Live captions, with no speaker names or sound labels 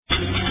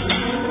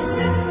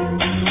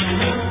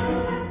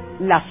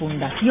la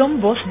Fundación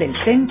Voz del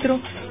Centro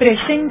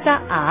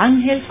presenta a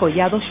Ángel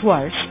Collado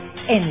Schwartz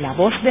en La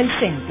Voz del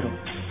Centro,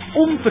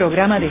 un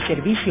programa de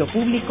servicio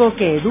público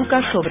que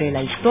educa sobre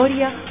la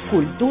historia,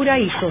 cultura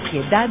y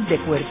sociedad de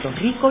Puerto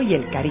Rico y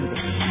el Caribe.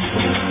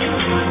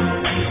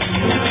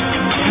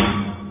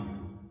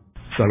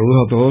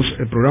 Saludos a todos.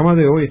 El programa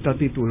de hoy está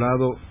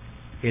titulado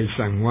El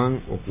San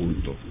Juan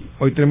oculto.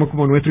 Hoy tenemos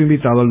como nuestro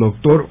invitado al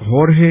doctor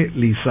Jorge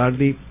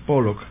Lizardi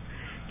Pollock,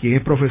 quien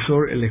es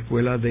profesor en la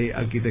Escuela de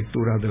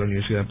Arquitectura de la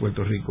Universidad de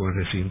Puerto Rico en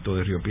el recinto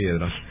de Río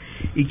Piedras,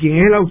 y quien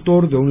es el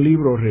autor de un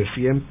libro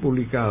recién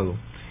publicado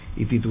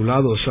y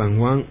titulado San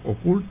Juan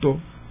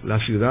oculto, la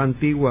ciudad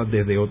antigua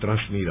desde otras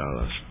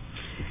miradas.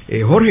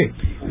 Jorge,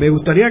 me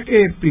gustaría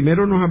que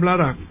primero nos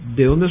hablara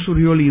de dónde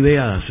surgió la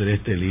idea de hacer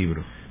este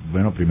libro.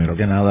 Bueno, primero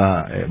que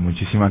nada,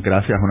 muchísimas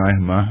gracias una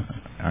vez más,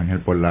 Ángel,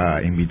 por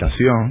la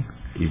invitación.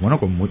 Y bueno,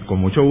 con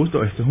mucho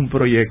gusto. Este es un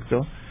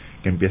proyecto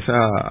que empieza,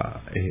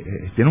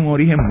 tiene un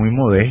origen muy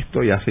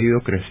modesto y ha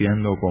seguido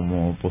creciendo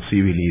como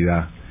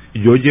posibilidad.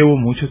 Yo llevo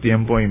mucho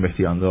tiempo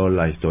investigando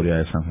la historia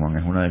de San Juan,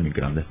 es una de mis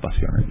grandes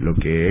pasiones, lo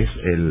que es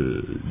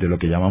de lo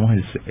que llamamos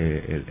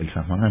el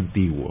San Juan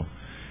antiguo,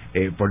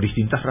 por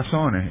distintas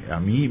razones. A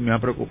mí me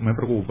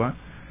preocupa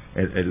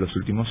en los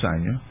últimos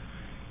años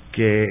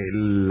que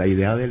la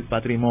idea del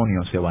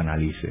patrimonio se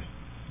banalice,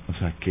 o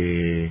sea,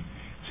 que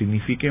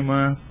signifique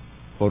más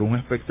por un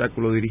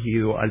espectáculo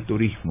dirigido al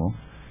turismo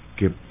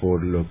que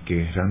por lo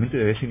que realmente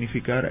debe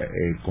significar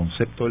el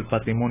concepto del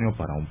patrimonio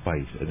para un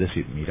país. Es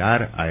decir,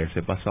 mirar a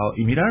ese pasado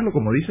y mirarlo,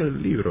 como dice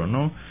el libro,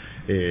 ¿no?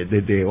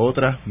 Desde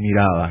otras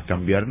miradas,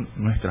 cambiar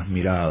nuestras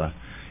miradas,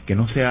 que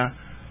no sea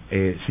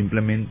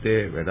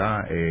simplemente,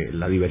 ¿verdad?,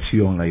 la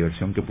diversión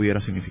que pudiera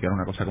significar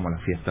una cosa como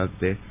las fiestas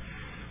de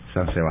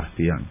San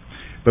Sebastián.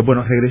 Pues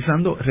bueno,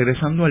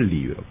 regresando al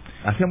libro.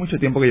 Hacía mucho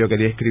tiempo que yo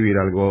quería escribir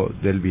algo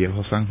del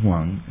viejo San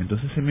Juan,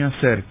 entonces se me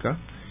acerca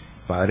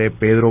padre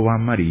Pedro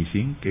Van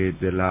Maricin, que es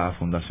de la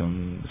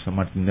Fundación San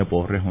Martín de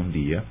Porres,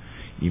 Hondía,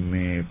 y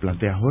me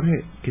plantea: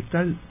 Jorge, ¿qué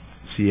tal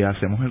si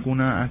hacemos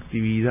alguna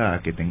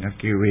actividad que tenga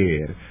que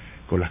ver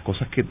con las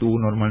cosas que tú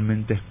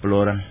normalmente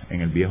exploras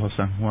en el viejo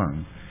San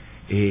Juan,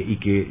 y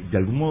que de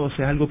algún modo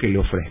sea algo que le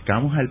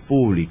ofrezcamos al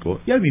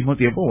público, y al mismo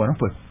tiempo, bueno,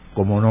 pues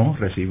como no,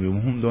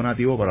 recibimos un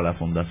donativo para la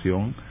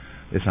Fundación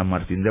de San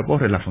Martín de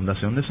Porres? La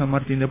Fundación de San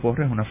Martín de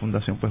Porres es una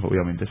fundación, pues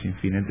obviamente sin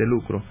fines de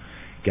lucro,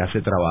 que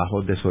hace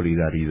trabajos de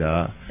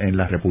solidaridad en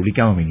la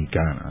República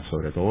Dominicana,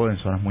 sobre todo en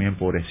zonas muy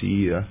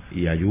empobrecidas,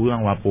 y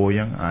ayudan o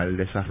apoyan al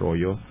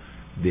desarrollo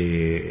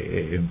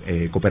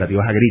de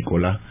cooperativas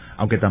agrícolas,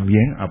 aunque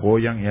también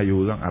apoyan y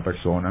ayudan a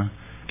personas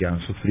que han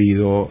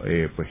sufrido,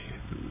 pues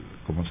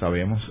como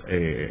sabemos,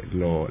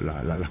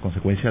 las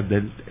consecuencias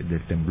del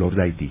temblor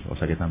de Haití, o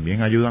sea que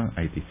también ayudan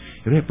a Haití.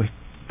 Yo dije,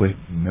 pues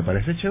me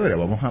parece chévere,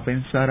 vamos a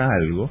pensar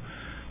algo.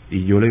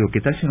 Y yo le digo,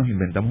 ¿qué tal si nos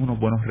inventamos unos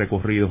buenos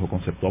recorridos o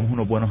conceptuamos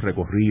unos buenos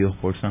recorridos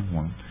por San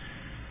Juan,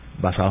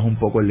 basados un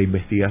poco en la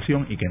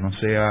investigación, y que no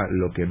sea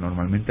lo que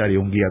normalmente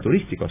haría un guía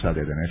turístico, o sea,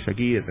 detenerse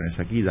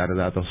aquí, dar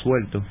datos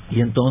sueltos,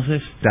 y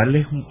entonces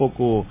darles un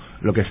poco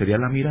lo que sería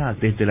la mirada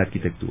desde la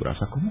arquitectura? O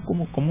sea,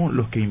 ¿cómo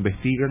los que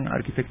investigan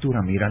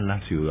arquitectura miran la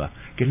ciudad?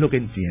 ¿Qué es lo que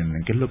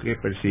entienden? ¿Qué es lo que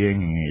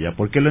persiguen en ella?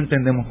 ¿Por qué lo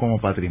entendemos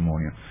como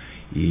patrimonio?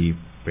 Y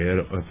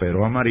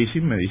Pedro Amarici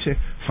me dice,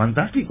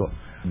 fantástico,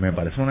 me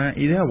parece una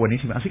idea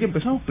buenísima. Así que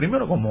empezamos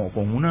primero con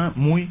unas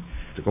muy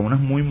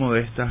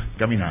modestas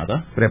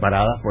caminatas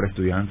preparadas por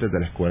estudiantes de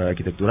la Escuela de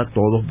Arquitectura,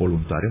 todos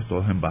voluntarios,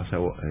 todos en base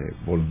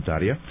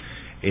voluntaria,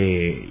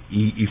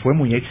 y fue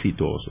muy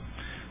exitoso.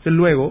 Entonces,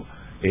 luego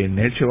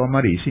Nelce Van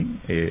Maricin,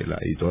 la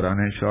editora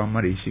Nelce Van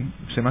Maricin,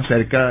 se me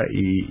acerca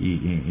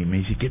y me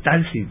dice, ¿qué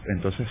tal si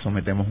entonces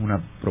sometemos una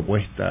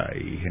propuesta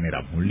y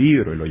generamos un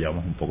libro y lo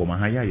llevamos un poco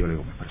más allá? Y yo le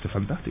digo, me parece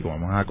fantástico,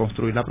 vamos a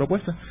construir la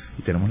propuesta,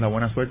 y tenemos la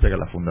buena suerte que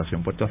la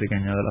Fundación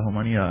Puertorriqueña de las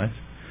Humanidades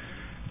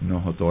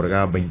nos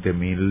otorga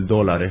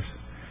 $20,000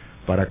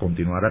 para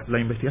continuar la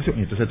investigación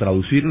y entonces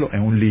traducirlo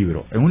en un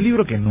libro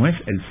que no es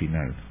el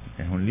final,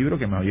 es un libro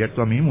que me ha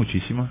abierto a mí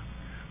muchísimas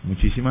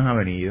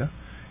avenidas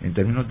en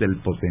términos del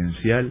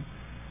potencial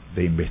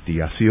de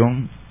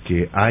investigación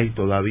que hay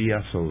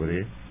todavía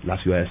sobre la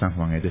ciudad de San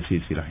Juan. Es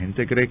decir, si la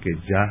gente cree que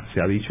ya se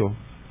ha dicho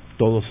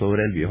todo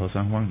sobre el viejo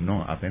San Juan,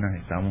 no, apenas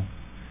estamos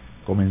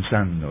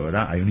comenzando,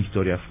 ¿verdad? Hay una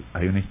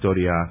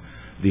historia,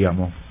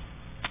 digamos,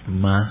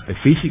 más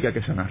física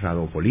que se ha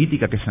narrado,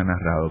 política que se ha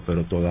narrado,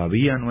 pero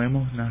todavía no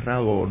hemos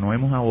narrado, no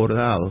hemos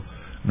abordado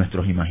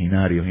nuestros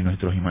imaginarios, y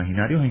nuestros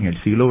imaginarios en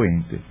el siglo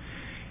XX,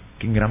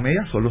 que en gran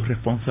medida son los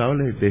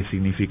responsables de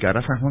significar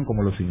a San Juan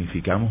como lo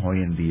significamos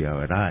hoy en día,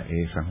 ¿verdad?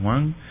 San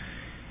Juan,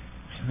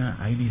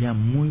 hay una idea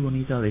muy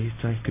bonita de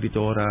esta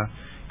escritora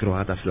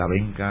croata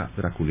Slavenka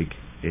Drakulic,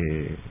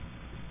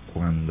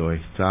 cuando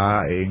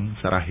está en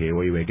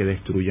Sarajevo y ve que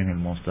destruyen el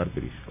Mostar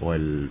Gris, o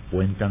el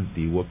puente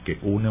antiguo que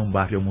une un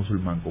barrio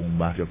musulmán con un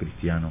barrio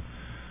cristiano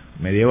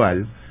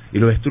medieval, y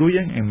lo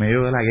destruyen en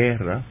medio de la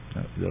guerra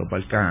de los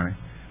Balcanes.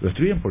 Lo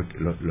destruyen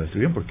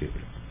porque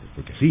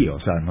sí, o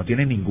sea, no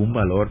tiene ningún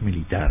valor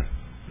militar,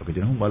 lo que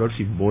tiene es un valor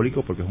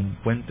simbólico porque es un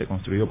puente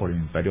construido por el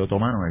Imperio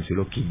Otomano en el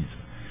siglo XV.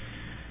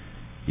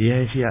 Y ella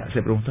decía,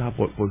 se preguntaba,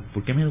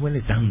 ¿por qué me duele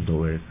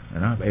tanto ver?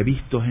 ¿Verdad? He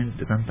visto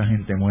tanta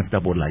gente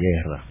muerta por la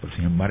guerra, pero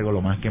sin embargo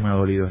lo más que me ha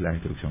dolido es la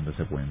destrucción de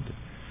ese puente.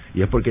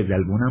 Y es porque de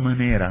alguna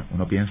manera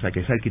uno piensa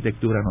que esa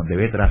arquitectura nos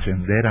debe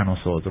trascender a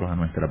nosotros, a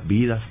nuestras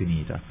vidas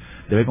finitas,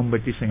 debe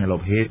convertirse en el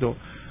objeto,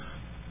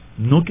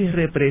 no que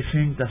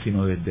representa,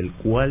 sino desde el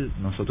cual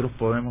nosotros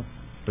podemos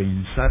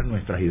pensar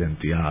nuestras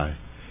identidades.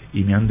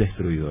 Y me han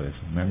destruido eso,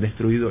 me han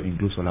destruido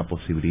incluso la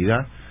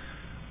posibilidad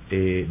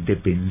de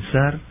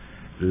pensar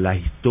la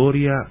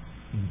historia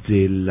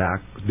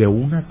de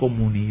una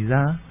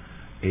comunidad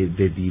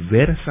de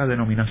diversa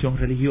denominación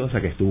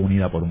religiosa que estuvo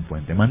unida por un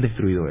puente. Me han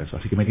destruido eso,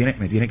 así que me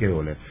tiene que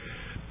doler.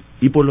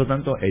 Y por lo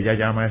tanto ella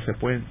llama a ese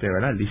puente,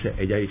 ¿verdad?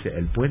 Ella dice,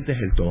 el puente es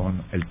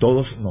el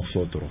todos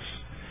nosotros.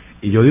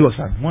 Y yo digo,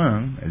 San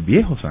Juan, el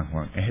viejo San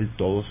Juan, es el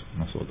todos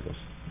nosotros.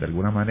 De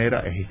alguna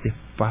manera es este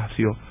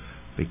espacio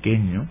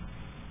pequeño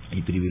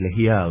y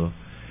privilegiado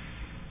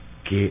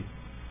que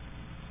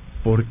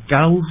por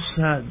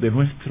causa de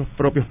nuestros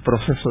propios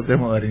procesos de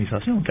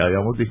modernización que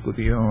habíamos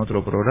discutido en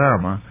otro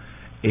programa,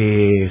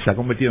 se ha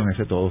convertido en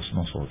ese todos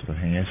nosotros,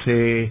 en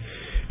ese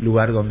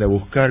lugar donde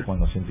buscar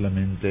cuando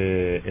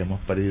simplemente hemos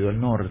perdido el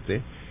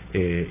norte,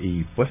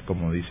 y pues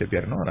como dice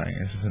Pierre Nora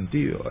en ese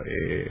sentido,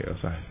 o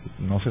sea,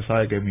 no se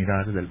sabe qué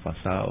mirar del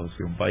pasado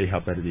si un país ha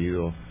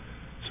perdido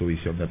su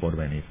visión de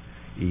porvenir.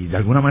 Y de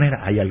alguna manera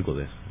hay algo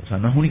de eso. O sea,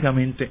 no es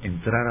únicamente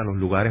entrar a los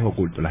lugares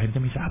ocultos. La gente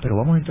me dice, pero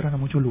vamos a entrar a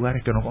muchos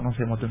lugares que no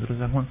conocemos dentro de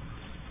San Juan.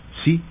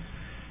 Sí,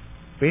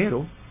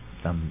 pero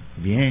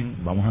también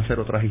vamos a hacer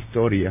otras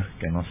historias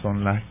que no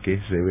son las que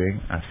se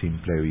ven a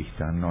simple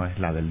vista. No es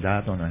la del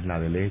dato, no es la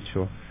del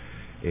hecho,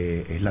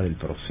 es la del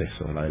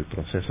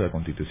proceso de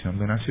constitución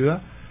de una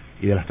ciudad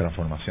y de las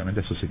transformaciones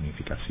de su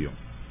significación.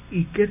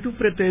 ¿Y qué tú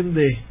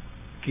pretendes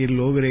que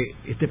logre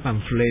este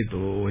panfleto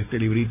o este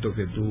librito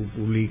que tú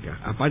publicas,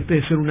 aparte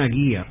de ser una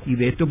guía y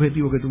de este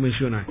objetivo que tú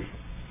mencionas?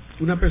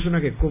 Una persona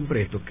que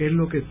compre esto, ¿qué es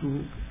lo que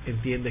tú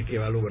entiendes que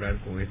va a lograr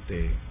con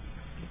este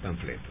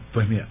panfleto?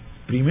 Pues mira,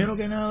 primero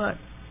que nada,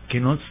 que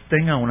no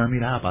tenga una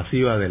mirada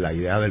pasiva de la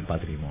idea del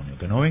patrimonio,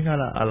 que no venga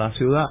a la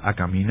ciudad a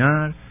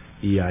caminar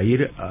y a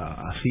ir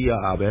así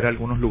a ver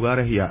algunos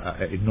lugares y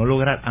no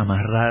lograr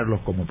amarrarlos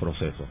como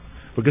proceso.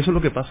 Porque eso es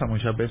lo que pasa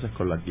muchas veces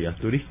con las guías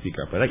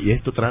turísticas, ¿verdad? Y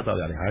esto trata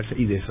de alejarse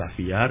y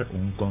desafiar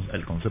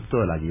el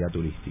concepto de la guía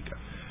turística.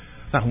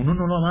 O sea, uno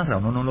no lo amarra,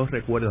 uno no lo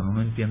recuerda, uno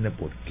no entiende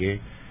por qué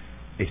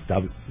está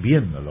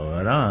viéndolo,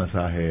 ¿verdad? O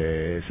sea,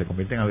 se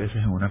convierten a veces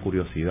en una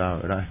curiosidad,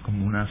 ¿verdad? Es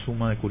como una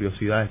suma de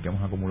curiosidades que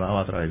hemos acumulado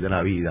a través de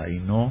la vida y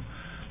no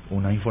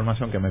una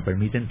información que me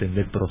permite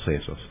entender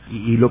procesos.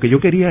 Y lo que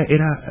yo quería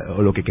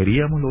o lo que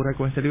queríamos lograr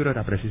con este libro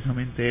era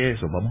precisamente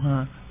eso. Vamos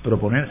a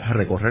proponer a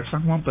recorrer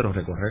San Juan, pero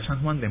recorrer San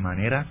Juan de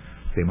manera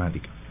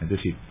temática, es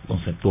decir,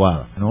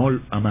 conceptuada, no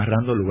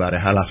amarrando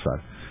lugares al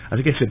azar.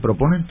 Así que se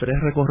proponen 3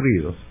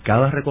 recorridos,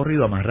 cada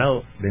recorrido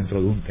amarrado dentro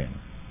de un tema.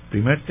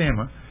 Primer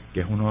tema,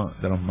 que es uno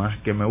de los más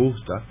que me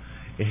gusta,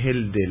 es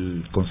el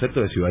del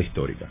concepto de ciudad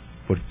histórica.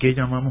 ¿Por qué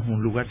llamamos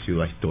un lugar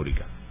ciudad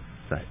histórica?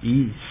 O sea,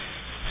 y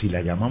si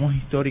la llamamos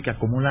histórica,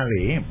 ¿cómo la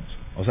leemos?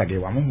 O sea, que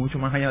vamos mucho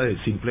más allá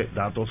del simple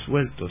datos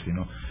sueltos,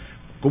 sino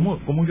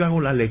 ¿cómo yo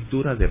hago la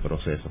lectura de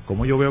procesos?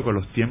 ¿Cómo yo veo que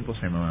los tiempos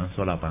se me van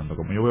solapando?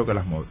 ¿Cómo yo veo que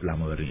la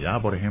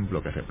modernidad, por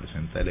ejemplo, que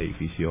representa el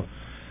edificio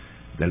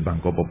del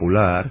Banco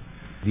Popular,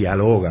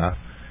 dialoga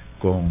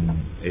con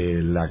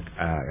la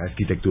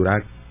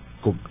arquitectura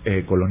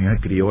colonial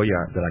criolla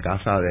de la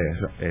casa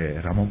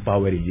de Ramón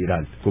Pauer y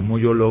Giralt? ¿Cómo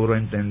yo logro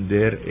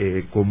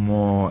entender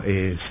cómo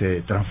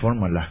se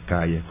transforman las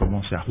calles,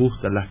 cómo se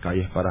ajustan las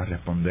calles para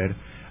responder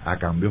a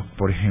cambios,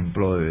 por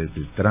ejemplo,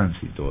 del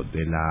tránsito,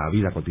 de la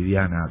vida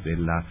cotidiana,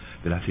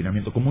 del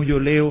hacinamiento? ¿Cómo yo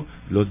leo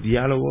los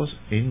diálogos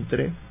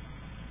entre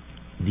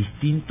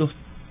distintos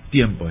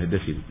tiempos, es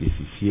decir,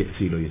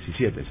 siglo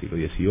XVII, siglo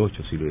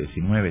XVIII, siglo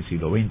XIX,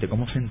 siglo XX,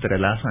 cómo se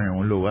entrelazan en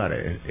un lugar?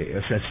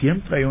 O sea,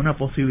 siempre hay una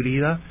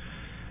posibilidad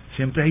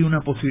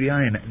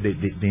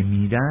de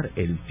mirar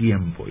el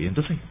tiempo, y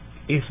entonces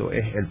eso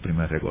es el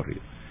primer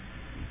recorrido.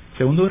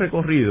 Segundo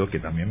recorrido, que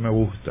también me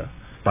gusta,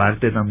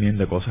 parte también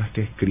de cosas que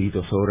he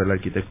escrito sobre la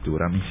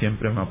arquitectura. A mí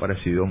siempre me ha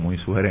parecido muy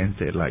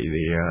sugerente la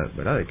idea,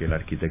 ¿verdad?, de que la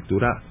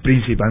arquitectura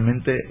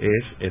principalmente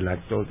es el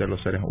acto de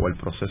los seres o el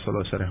proceso de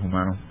los seres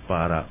humanos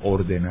para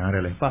ordenar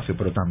el espacio,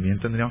 pero también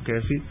tendríamos que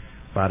decir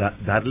para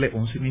darle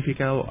un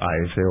significado a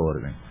ese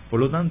orden. Por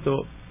lo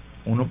tanto,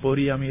 uno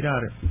podría mirar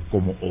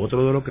como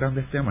otro de los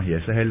grandes temas, y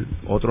ese es el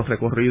otro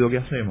recorrido que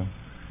hacemos,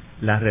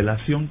 la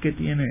relación que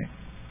tiene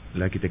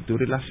la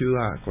arquitectura y la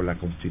ciudad con la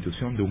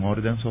constitución de un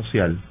orden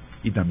social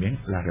y también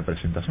la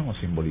representación o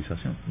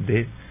simbolización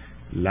de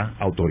la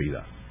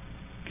autoridad,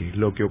 que es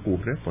lo que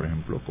ocurre, por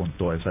ejemplo, con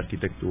toda esa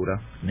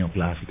arquitectura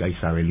neoclásica,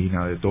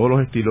 isabelina, de todos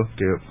los estilos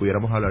que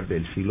pudiéramos hablar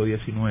del siglo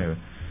XIX,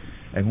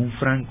 en un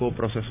franco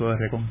proceso de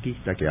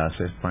reconquista que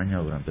hace España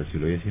durante el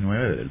siglo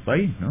XIX del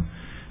país, ¿no?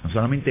 No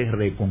solamente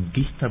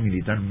reconquista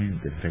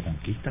militarmente,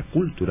 reconquista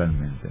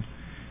culturalmente.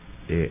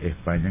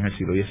 España en el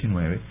siglo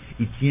XIX,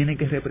 y tiene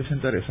que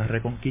representar esa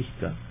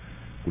reconquista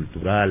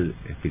cultural,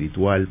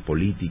 espiritual,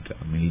 política,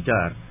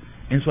 militar,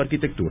 en su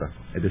arquitectura.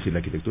 Es decir, la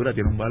arquitectura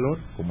tiene un valor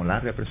como la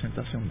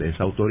representación de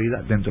esa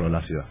autoridad dentro de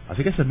la ciudad.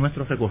 Así que ese es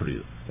nuestro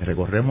recorrido.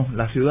 Recorremos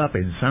la ciudad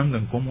pensando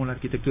en cómo la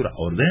arquitectura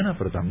ordena,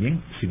 pero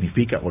también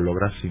significa o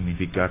logra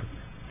significar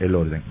el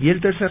orden. Y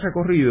el tercer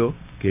recorrido,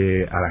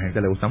 que a la gente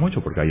le gusta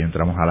mucho, porque ahí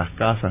entramos a las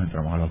casas,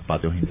 entramos a los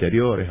patios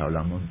interiores,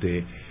 hablamos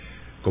de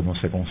cómo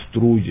se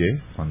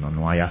construye cuando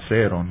no hay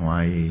acero, no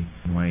hay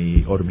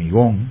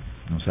hormigón,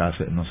 no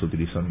se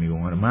utiliza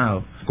hormigón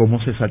armado,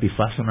 cómo se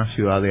satisface una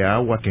ciudad de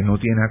agua que no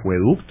tiene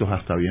acueductos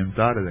hasta bien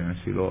tarde en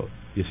el siglo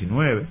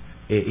XIX,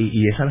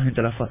 y esa a la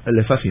gente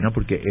le fascina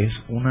porque es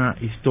una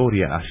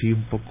historia así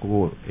un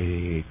poco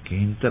que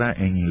entra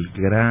en el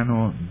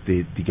grano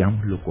de,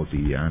 digamos, lo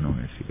cotidiano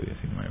en el siglo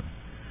XIX.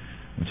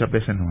 Muchas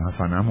veces nos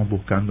afanamos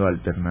buscando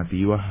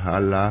alternativas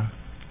al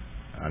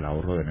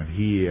ahorro de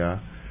energía,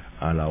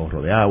 al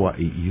ahorro de agua,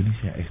 y uno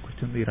dice, es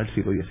cuestión de ir al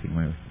siglo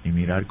XIX y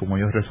mirar cómo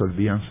ellos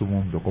resolvían su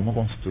mundo, cómo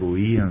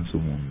construían su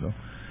mundo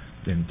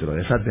dentro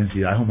de esas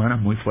densidades humanas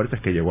muy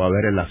fuertes que llegó a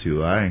haber en la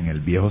ciudad en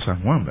el viejo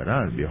San Juan,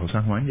 ¿verdad? El viejo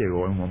San Juan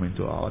llegó en un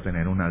momento dado a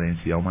tener una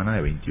densidad humana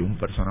de 21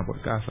 personas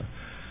por casa.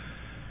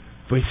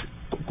 Pues,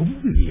 ¿cómo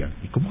vivían?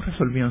 ¿Y cómo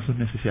resolvían sus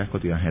necesidades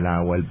cotidianas? El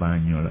agua, el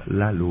baño,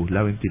 la luz,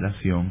 la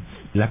ventilación,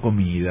 la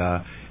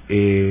comida,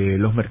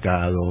 los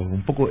mercados,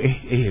 un poco es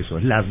eso,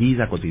 es la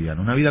vida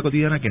cotidiana, una vida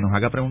cotidiana que nos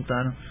haga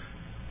preguntar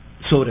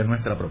sobre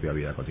nuestra propia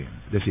vida cotidiana.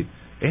 Es decir,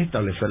 es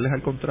establecerles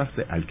el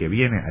contraste al que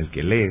viene, al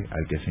que lee,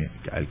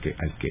 al que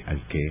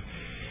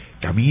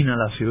camina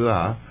la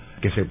ciudad,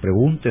 que se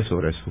pregunte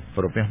sobre sus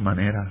propias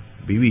maneras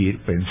de vivir,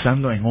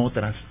 pensando en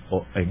otras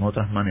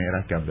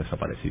maneras que han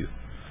desaparecido.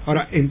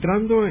 Ahora,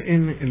 entrando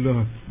en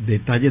los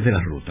detalles de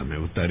la ruta, me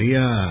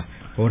gustaría,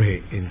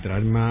 Jorge,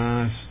 entrar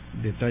más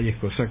detalles,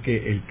 cosas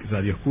que el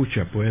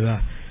radioescucha pueda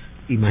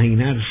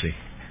imaginarse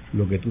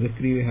lo que tú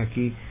describes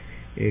aquí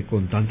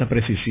con tanta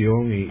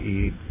precisión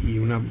y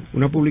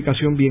una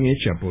publicación bien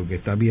hecha, porque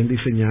está bien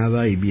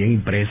diseñada y bien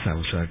impresa,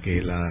 o sea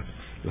que las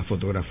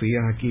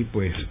fotografías aquí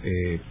pues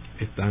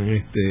están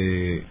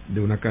de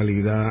una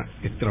calidad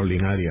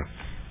extraordinaria,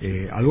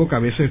 algo que a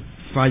veces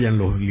fallan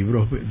los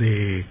libros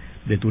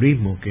de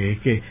turismo, que es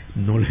que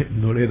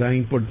no le dan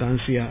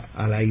importancia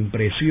a la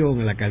impresión,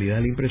 a la calidad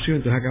de la impresión,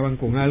 entonces acaban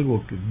con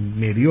algo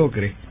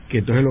mediocre, que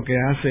entonces lo que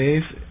hace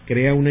es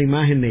crea una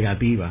imagen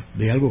negativa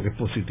de algo que es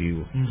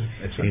positivo.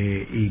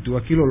 Y tú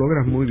aquí lo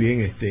logras muy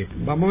bien.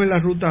 Vamos en la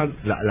ruta.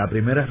 La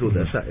primera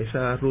ruta,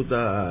 esa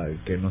ruta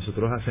que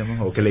nosotros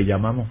hacemos, o que le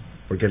llamamos,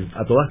 porque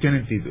a todas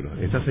tienen títulos.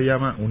 Esta se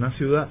llama Una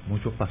ciudad,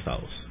 muchos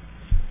pasados.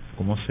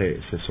 Cómo se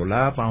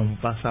solapa un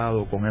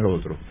pasado con el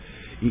otro.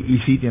 Y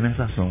sí, tienes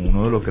razón,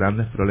 uno de los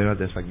grandes problemas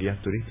de esas guías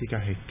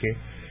turísticas es que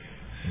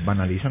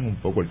banalizan un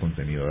poco el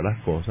contenido de las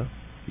cosas,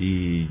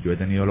 y yo he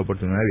tenido la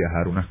oportunidad de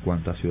viajar unas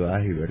cuantas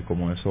ciudades y ver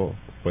cómo eso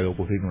puede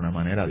ocurrir de una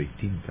manera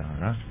distinta,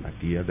 ¿verdad? Las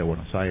guías de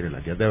Buenos Aires,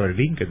 las guías de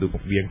Berlín, que tú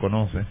bien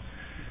conoces,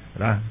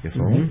 ¿verdad? Que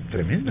son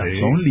tremendas, sí.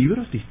 Son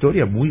libros de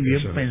historia muy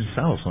bien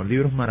pensados, son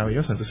libros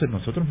maravillosos. Entonces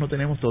nosotros no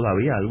tenemos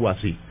todavía algo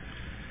así,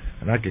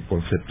 ¿verdad? Que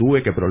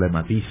conceptúe, que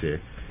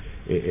problematice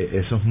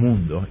esos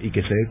mundos, y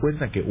que se dé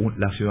cuenta que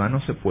la ciudad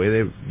no se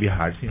puede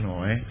viajar si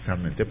no es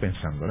realmente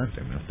pensándola en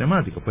términos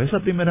temáticos. Pues esa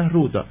primera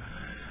ruta,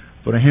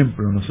 por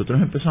ejemplo, nosotros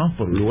empezamos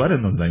por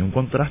lugares donde hay un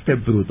contraste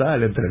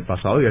brutal entre el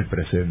pasado y el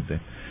presente,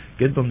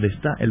 que es donde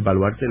está el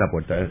baluarte de la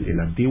puerta de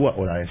la antigua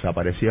o la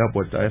desaparecida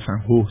puerta de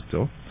San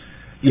Justo,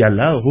 y al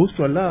lado,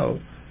 justo al lado,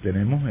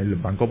 tenemos el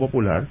Banco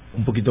Popular,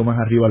 un poquito más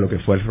arriba lo que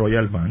fue el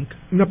Royal Bank.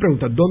 Una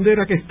pregunta, ¿dónde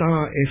era que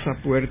estaba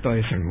esa puerta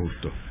de San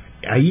Justo?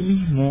 Ahí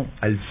mismo,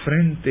 al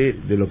frente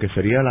de lo que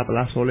sería la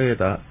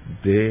plazoleta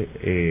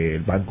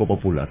del Banco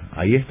Popular.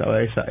 Ahí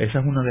estaba esa es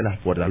una de las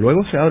puertas.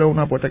 Luego se abre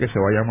una puerta que se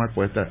va a llamar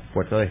puerta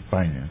de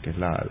España, que es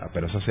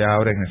pero esa se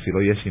abre en el siglo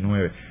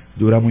XIX.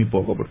 Dura muy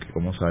poco porque,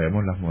 como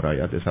sabemos, las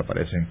murallas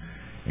desaparecen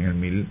en el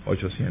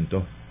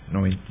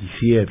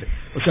 1897.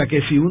 O sea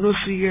que si uno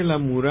sigue la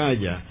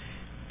muralla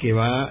que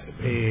va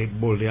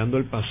bordeando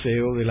el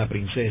paseo de la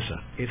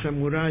Princesa, esa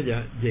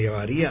muralla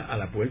llevaría a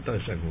la puerta de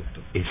San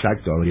Justo.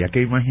 Exacto, habría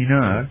que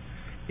imaginar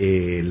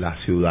la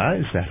ciudad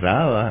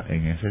encerrada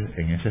en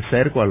ese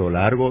cerco a lo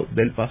largo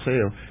del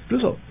paseo.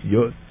 Incluso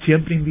yo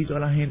siempre invito a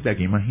la gente a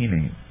que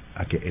imaginen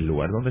a que el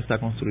lugar donde está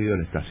construido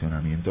el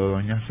estacionamiento de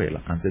Doña Fela,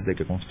 antes de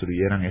que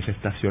construyeran ese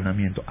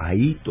estacionamiento,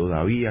 ahí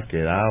todavía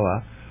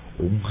quedaba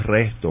un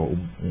resto,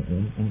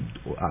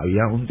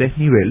 había un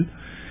desnivel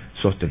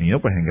sostenido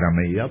pues en gran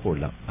medida por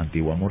la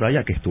antigua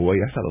muralla, que estuvo ahí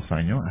hasta los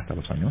años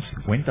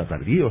 50,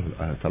 tardíos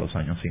hasta los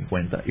años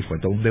 50, y fue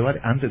todo un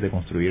debate antes de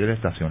construir el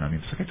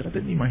estacionamiento. O sea, que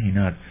traten de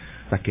imaginar,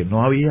 o sea, que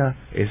no había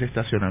ese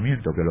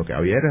estacionamiento, que lo que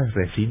había era el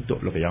recinto,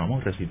 lo que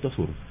llamamos recinto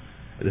sur,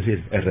 es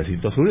decir, el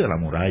recinto sur de la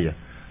muralla,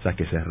 o sea,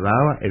 que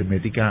cerraba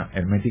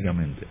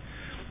herméticamente.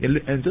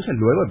 Entonces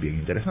luego es bien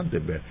interesante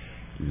ver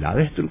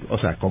o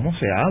sea, cómo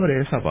se abre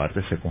esa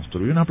parte, se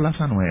construye una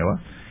plaza nueva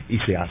y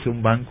se hace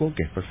un banco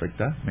que es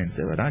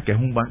perfectamente, ¿verdad? Que es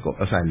un banco,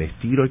 o sea, el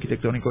estilo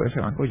arquitectónico de ese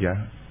banco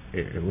ya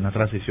una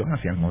transición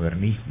hacia el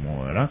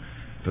modernismo, ¿verdad?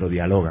 Pero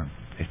dialogan,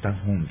 están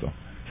juntos,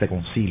 se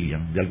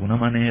concilian. De alguna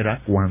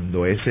manera,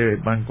 cuando ese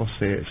banco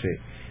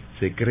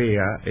se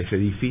crea, ese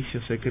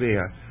edificio se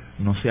crea,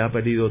 no se ha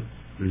perdido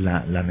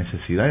la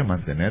necesidad de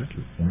mantener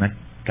una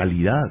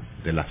calidad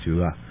de la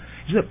ciudad.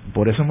 Entonces,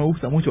 por eso me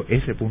gusta mucho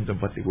ese punto en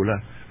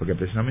particular, porque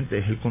precisamente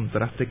es el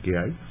contraste que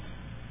hay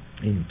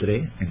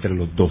entre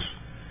los dos,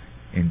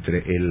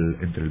 entre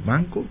el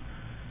banco,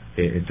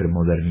 entre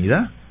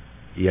modernidad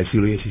y el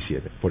siglo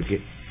XVII,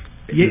 porque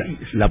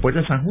la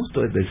Puerta de San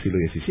Justo es del siglo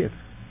XVII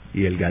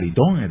y el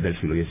garitón es del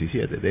siglo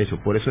XVII. De hecho,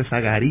 por eso esa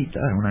garita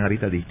es una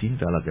garita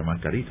distinta a las demás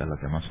garitas.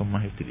 Las demás son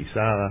más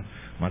estilizadas,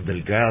 más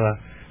delgadas.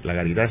 La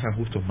garita de San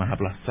Justo es más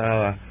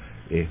aplastada,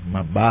 es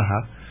más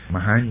baja,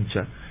 más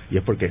ancha, y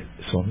es porque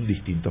son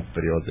distintos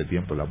periodos de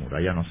tiempo. La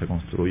muralla no se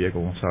construye,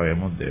 como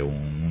sabemos, de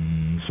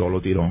un solo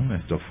tirón.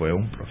 Esto fue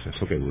un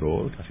proceso que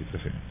duró casi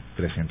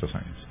 300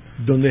 años.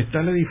 Donde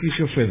está el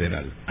edificio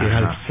federal, que es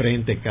Ajá. al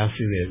frente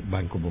casi del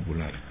Banco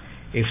Popular,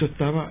 eso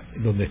estaba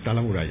donde está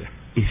la muralla.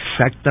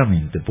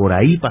 Exactamente, por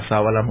ahí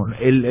pasaba la muralla.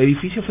 El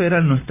edificio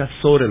federal no está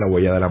sobre la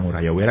huella de la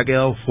muralla, hubiera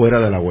quedado fuera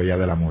de la huella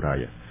de la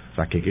muralla. O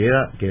sea, que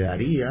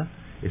quedaría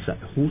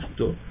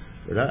justo,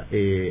 ¿verdad?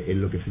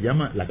 En lo que se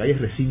llama la calle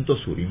Recinto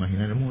Sur.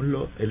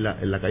 Imaginémoslo en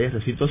la calle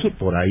Recinto Sur.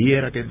 Por ahí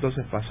era que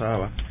entonces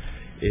pasaba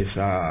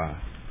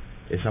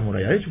esa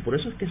muralla. De hecho, por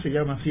eso es que se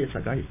llama así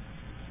esa calle,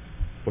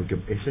 porque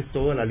esa es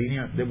toda la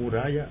línea de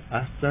muralla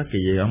hasta que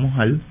llegamos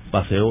al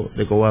paseo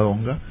de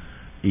Covadonga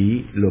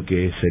y lo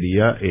que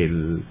sería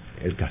el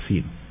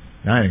casino.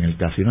 En el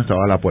casino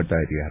estaba la Puerta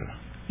de Tierra.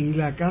 Y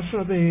la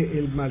casa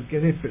del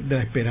Marqués de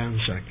la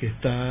Esperanza, que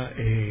está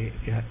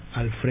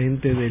al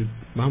frente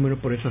más o menos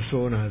por esa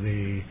zona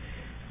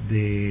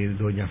de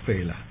Doña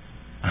Fela.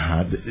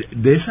 Ajá,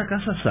 de esa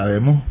casa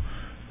sabemos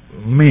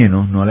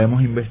menos, no la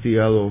hemos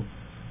investigado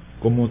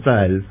como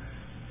tal,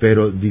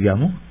 pero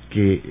digamos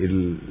que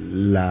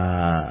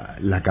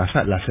la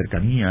casa, la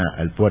cercanía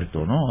al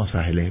puerto, ¿no? O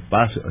sea, el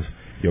espacio,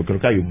 yo creo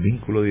que hay un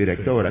vínculo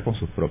directo, ¿verdad?, con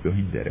sus propios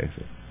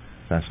intereses.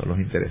 O sea, son los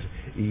intereses.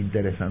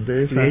 Interesante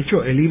de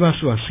hecho, él iba a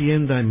su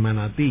hacienda en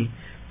Manatí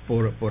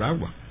por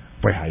agua.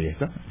 Pues ahí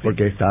está,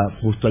 porque está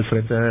justo al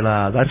frente de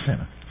la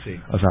dársena. Sí.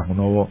 O sea,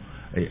 uno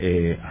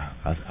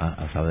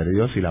a saber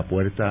Dios si la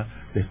puerta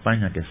de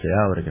España que se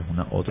abre, que es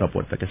una otra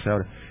puerta que se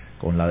abre,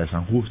 con la de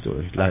San Justo,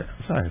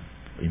 ¿sabes?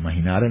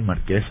 Imaginar el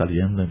Marqués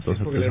saliendo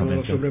entonces, porque él era uno de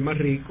los hombres más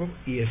ricos,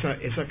 y esa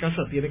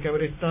casa tiene que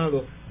haber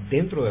estado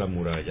dentro de la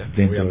muralla,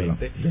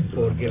 obviamente,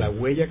 porque la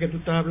huella que tú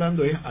estás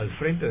hablando es al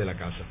frente de la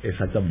casa.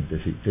 Exactamente,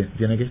 sí,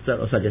 tiene que estar,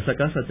 o sea, que esa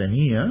casa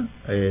tenía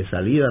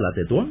salida a la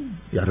Tetuán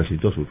y a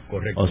Recinto Sur.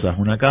 Correcto. O sea, es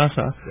una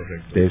casa,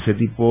 correcto, de ese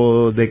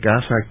tipo de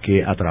casa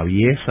que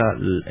atraviesa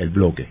el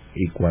bloque,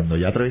 y cuando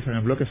ya atraviesan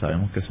el bloque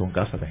sabemos que son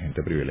casas de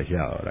gente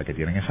privilegiada, ¿verdad?, que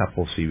tienen esa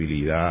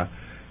posibilidad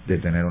de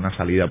tener una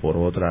salida por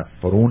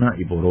una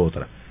y por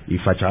otra, y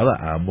fachada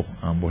a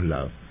ambos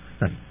lados. O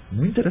sea,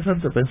 muy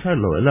interesante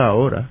pensarlo, ¿verdad?,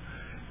 ahora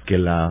que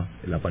la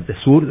parte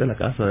sur de la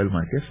casa del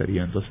Marqués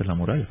sería entonces la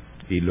muralla,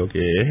 y lo que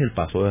es el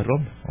paso de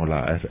ronda, o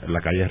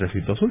la calle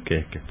Recinto Sur, que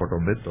es por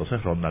donde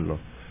entonces rondan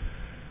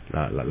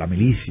la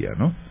milicia,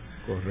 ¿no?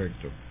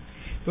 Correcto.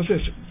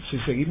 Entonces, si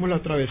seguimos la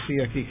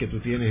travesía aquí que tú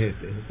tienes,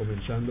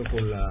 comenzando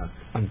con la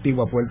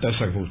antigua Puerta de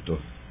San Justo,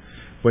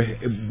 pues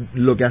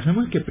lo que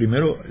hacemos es que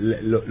primero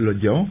lo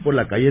llevamos por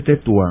la calle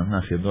Tetuán,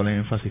 haciéndole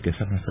énfasis que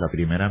esa es nuestra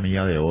primera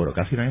milla de oro.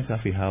 Casi nadie se ha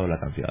fijado la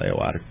cantidad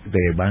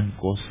de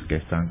bancos que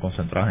están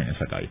concentrados en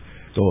esa calle.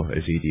 Todos,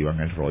 el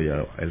Citibank,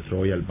 el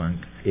Royal Bank,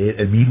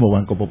 el mismo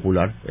Banco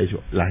Popular. De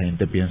hecho, la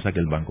gente piensa que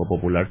el Banco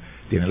Popular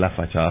tiene la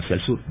fachada hacia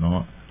el sur.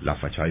 No, la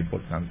fachada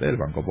importante del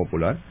Banco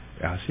Popular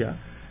es hacia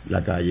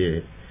la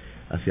calle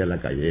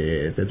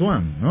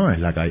Tetuán, ¿no?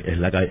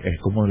 Es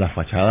como la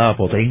fachada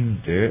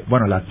potente.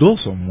 Bueno, las dos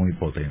son muy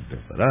potentes,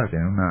 ¿verdad?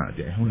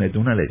 Tiene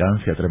una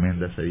elegancia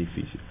tremenda ese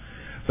edificio.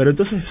 Pero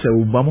entonces,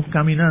 según vamos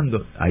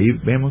caminando, ahí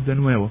vemos de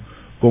nuevo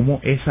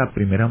cómo esa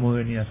primera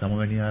modernidad, esa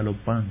modernidad de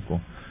los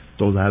bancos,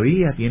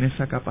 todavía tiene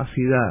esa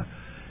capacidad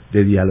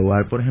de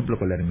dialogar, por ejemplo,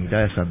 con la ermita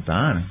de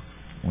Santa Ana,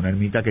 una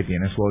ermita que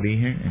tiene su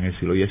origen en el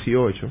siglo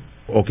XVIII,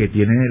 o que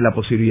tiene la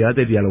posibilidad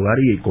de dialogar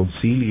y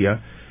concilia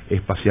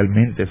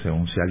espacialmente,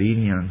 según se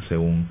alinean,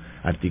 según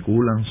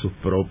articulan sus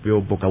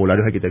propios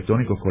vocabularios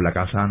arquitectónicos con la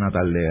casa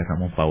natal de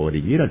Ramón Power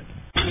y Giralt.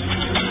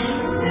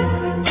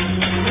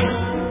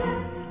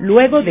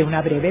 Luego de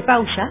una breve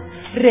pausa,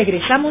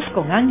 regresamos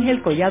con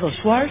Ángel Collado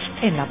Schwartz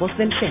en La Voz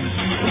del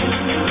Centro.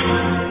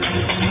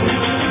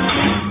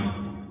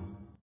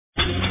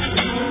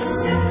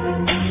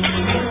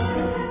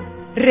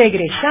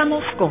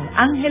 Regresamos con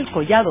Ángel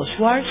Collado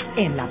Schwartz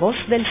en La Voz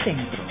del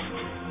Centro.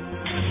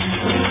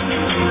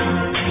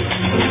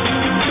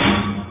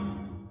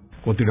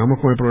 Continuamos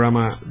con el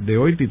programa de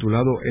hoy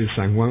titulado El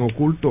San Juan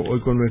Oculto,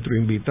 hoy con nuestro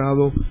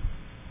invitado,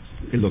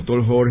 el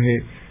doctor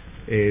Jorge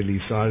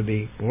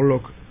Lizardi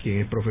Pollock,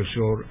 quien es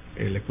profesor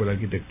en la Escuela de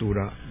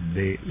Arquitectura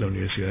de la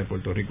Universidad de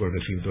Puerto Rico, el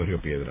recinto de Río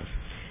Piedras.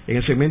 En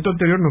el segmento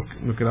anterior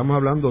nos quedamos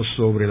hablando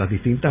sobre las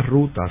distintas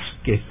rutas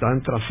que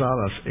están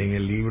trazadas en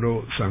el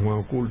libro San Juan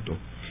Oculto.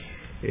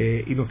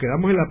 Y nos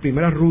quedamos en la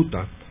primera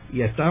ruta,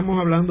 y estábamos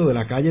hablando de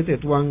la calle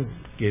Tetuán,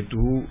 que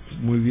tú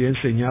muy bien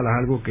señalas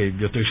algo que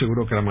yo estoy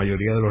seguro que la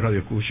mayoría de los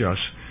radioescuchas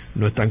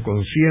no están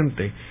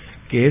conscientes,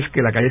 que es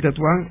que la calle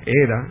Tetuán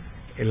era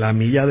la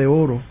milla de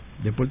oro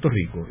de Puerto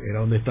Rico,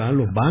 era donde estaban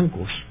los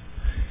bancos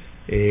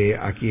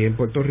aquí en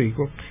Puerto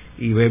Rico,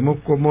 y vemos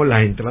como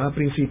la entrada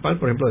principal,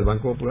 por ejemplo, del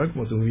Banco Popular,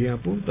 como tú muy bien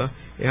apuntas,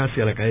 es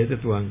hacia la calle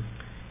Tetuán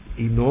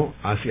y no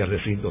hacia el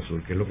recinto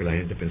sur, que es lo que la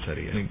gente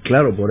pensaría.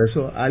 Claro, por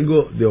eso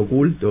algo de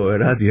oculto,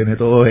 ¿verdad?, tiene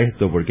todo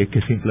esto, porque es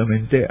que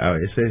simplemente a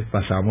veces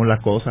pasamos las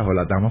cosas o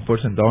las damos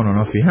por sentado, no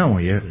nos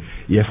fijamos,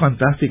 y es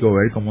fantástico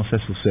ver cómo se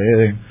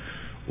suceden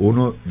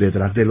uno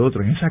detrás del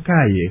otro en esa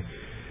calle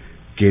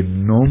que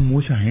no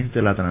mucha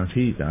gente la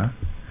transita.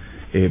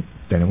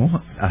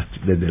 Tenemos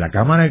desde la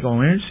Cámara de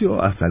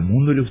Comercio hasta el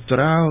Mundo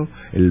Ilustrado,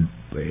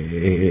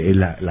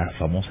 la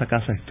famosa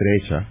Casa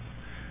Estrecha,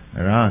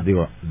 ¿verdad?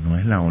 Digo, no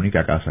es la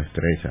única casa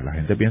estrecha. La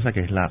gente piensa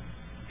que es la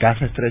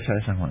casa estrecha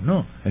de San Juan.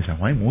 No, en San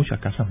Juan hay muchas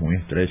casas muy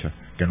estrechas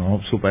que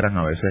no superan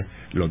a veces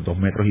los 2,5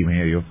 metros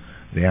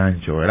de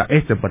ancho, ¿verdad?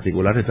 Esta en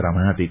particular es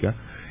dramática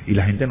y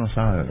la gente no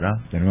sabe, ¿verdad?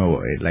 De nuevo,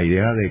 la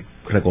idea de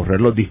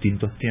recorrer los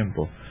distintos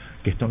tiempos,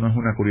 que esto no es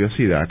una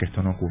curiosidad, que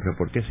esto no ocurre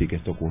porque sí, que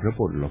esto ocurre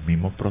por los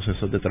mismos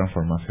procesos de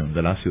transformación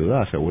de la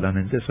ciudad.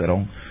 Seguramente será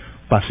un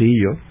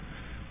pasillo,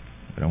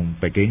 era un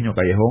pequeño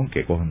callejón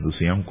que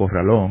conducía a un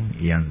corralón,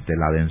 y ante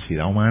la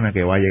densidad humana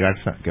que va a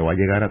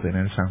llegar a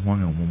tener San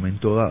Juan en un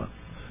momento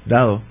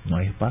dado, no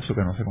hay espacio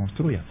que no se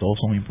construya. Todos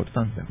son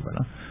importantes,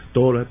 ¿verdad?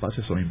 Todos los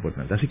espacios son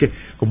importantes. Así que,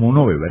 como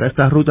uno ve, ¿verdad?,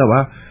 esta ruta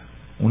va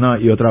una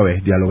y otra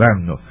vez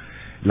dialogando.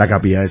 La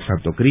capilla del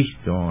Santo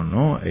Cristo,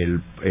 ¿no?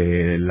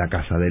 La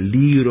Casa del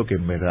Libro, que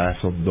en verdad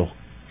son 2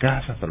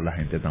 casas, pero la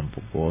gente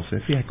tampoco se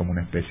fija, es como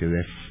una especie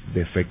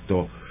de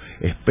efecto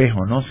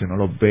espejo, ¿no? Si no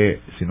los ve,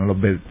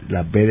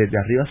 las ve desde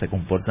arriba, se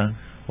comportan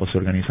o se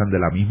organizan de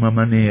la misma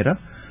manera.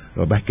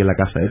 Lo que pasa es que la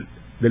Casa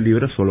del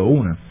Libro es solo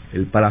una.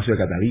 El Palacio de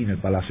Catalina, el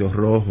Palacio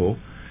Rojo,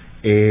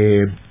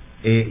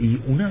 y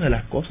una de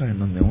las cosas en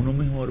donde uno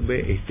mejor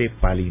ve este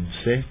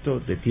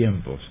palimpsesto de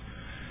tiempos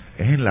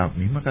es en la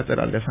misma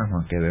Catedral de San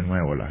Juan, que de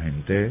nuevo la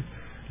gente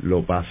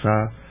lo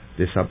pasa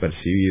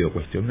desapercibido.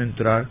 Cuestión de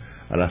entrar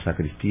a la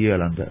sacristía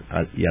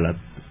y a la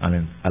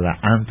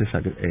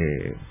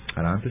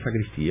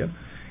antesacristía,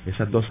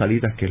 esas 2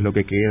 salitas, que es lo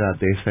que queda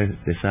de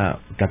esa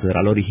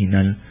catedral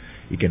original,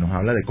 y que nos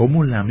habla de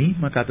cómo la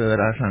misma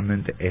catedral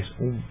realmente es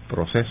un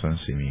proceso en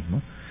sí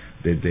mismo,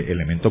 desde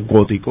elementos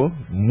góticos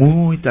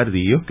muy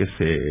tardíos que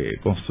se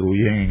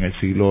construyen en el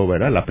siglo,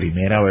 ¿verdad?, la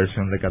primera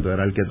versión de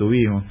catedral que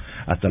tuvimos,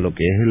 hasta lo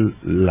que es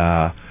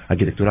la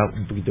arquitectura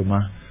un poquito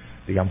más,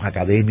 digamos,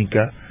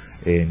 académica,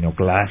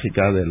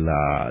 neoclásica de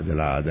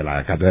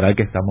la catedral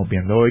que estamos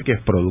viendo hoy, que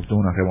es producto de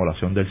una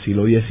remodelación del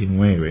siglo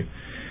XIX.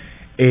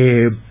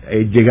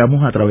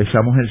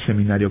 Atravesamos el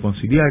Seminario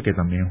Conciliar, que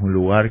también es un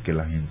lugar que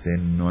la gente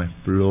no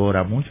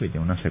explora mucho, y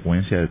tiene una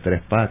secuencia de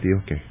 3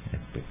 patios que es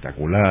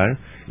espectacular,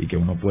 y que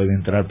uno puede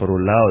entrar por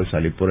un lado y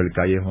salir por el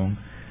callejón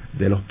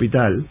del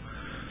hospital.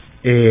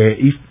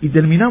 Y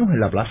terminamos en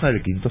la Plaza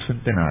del Quinto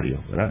Centenario,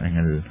 ¿verdad? Es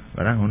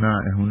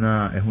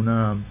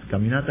una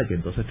caminata que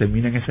entonces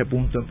termina en ese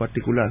punto en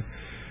particular,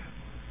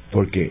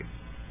 porque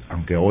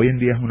aunque hoy en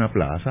día es una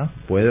plaza,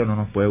 puede o no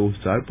nos puede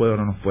gustar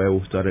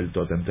el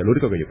tótem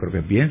telúrico, que yo creo que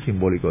es bien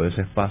simbólico de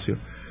ese espacio.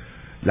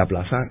 La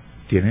plaza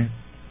tiene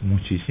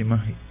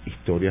muchísimas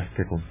historias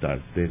que contar,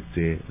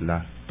 desde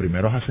los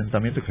primeros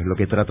asentamientos, que es lo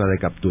que trata de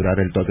capturar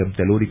el tótem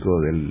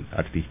telúrico del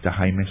artista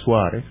Jaime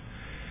Suárez,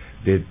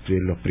 desde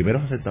los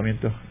primeros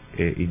asentamientos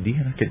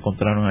indígenas que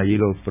encontraron allí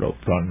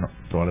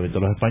probablemente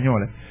los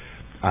españoles,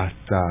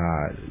 hasta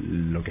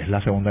lo que es la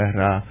Segunda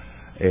Guerra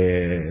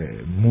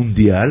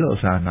mundial. O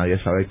sea, nadie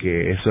sabe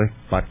que eso es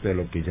parte de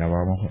lo que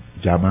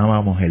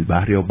llamábamos el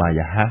barrio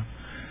Vallajá,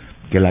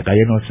 que la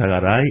calle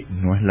Norzagaray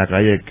no es la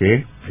calle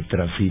que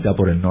transita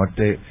por el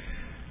norte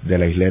de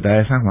la isleta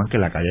de San Juan, que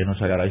la calle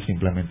Norzagaray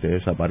simplemente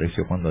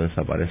desapareció cuando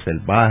desaparece el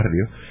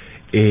barrio,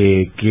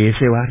 que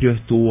ese barrio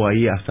estuvo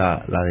ahí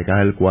hasta la década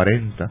del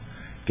 40,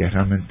 que es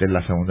realmente en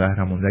la Segunda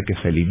Guerra Mundial que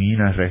se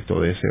elimina el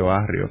resto de ese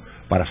barrio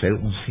para hacer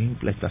un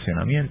simple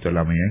estacionamiento, en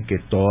la medida en que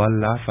todas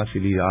las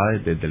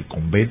facilidades, desde el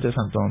convento de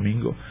Santo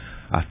Domingo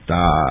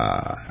hasta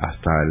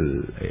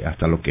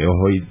lo que es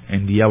hoy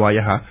en día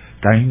Vallajá,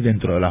 caen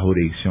dentro de la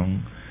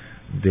jurisdicción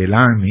del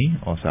Army,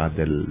 o sea,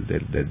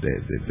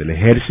 del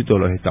ejército de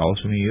los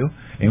Estados Unidos,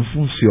 en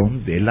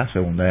función de la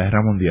Segunda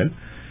Guerra Mundial.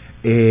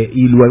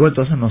 Y luego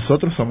entonces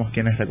nosotros somos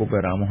quienes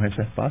recuperamos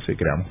ese espacio y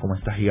creamos como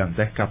esta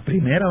gigantesca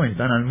primera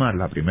ventana al mar.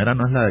 La primera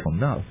no es la de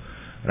Condado,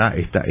 ¿verdad?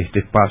 Este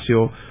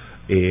espacio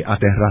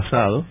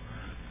aterrazado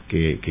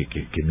que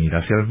mira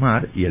hacia el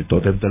mar, y el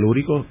tótem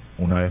telúrico,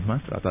 una vez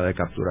más, trata de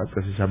capturar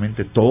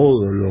precisamente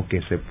todo lo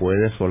que se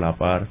puede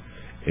solapar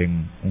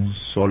en un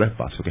solo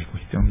espacio, que es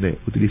cuestión de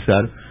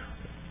utilizar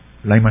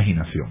la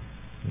imaginación,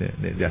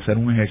 de hacer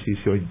un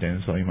ejercicio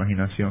intenso de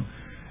imaginación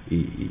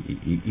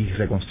y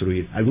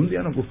reconstruir. Algún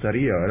día nos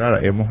gustaría,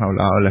 ¿verdad? Hemos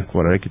hablado en la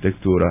Escuela de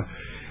Arquitectura,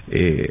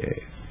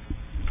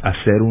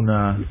 hacer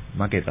una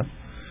maqueta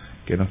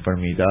que nos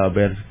permita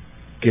ver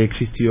qué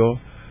existió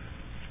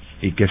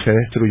y qué se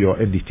destruyó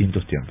en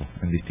distintos tiempos,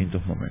 en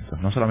distintos momentos.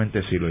 No solamente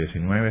el siglo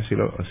XIX,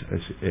 siglo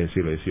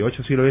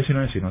XVIII, siglo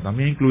XIX, sino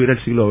también incluir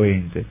el siglo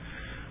XX,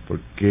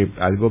 porque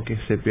algo que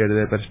se pierde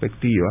de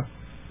perspectiva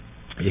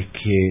es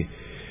que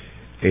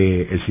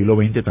el siglo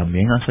XX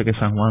también hace que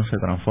San Juan se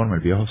transforme,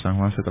 el viejo San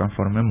Juan se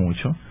transforme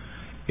mucho,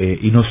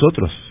 y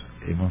nosotros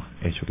hemos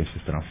hecho que se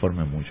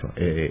transforme mucho,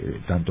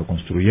 tanto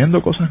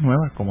construyendo cosas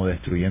nuevas como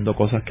destruyendo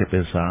cosas que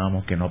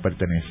pensábamos que no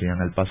pertenecían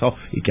al pasado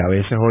y que a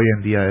veces hoy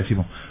en día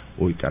decimos,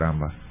 uy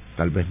caramba,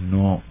 tal vez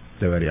no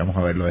deberíamos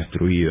haberlo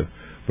destruido,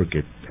 porque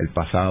el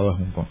pasado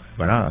es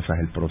 ¿verdad? O sea,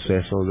 el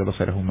proceso de los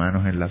seres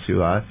humanos en la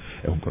ciudad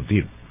es un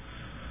continuo.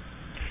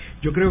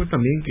 Yo creo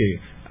también que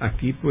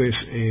aquí pues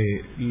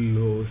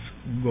los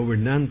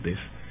gobernantes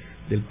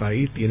del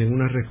país tienen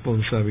una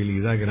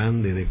responsabilidad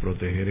grande de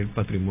proteger el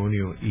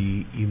patrimonio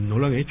y no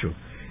lo han hecho.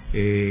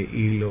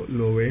 Y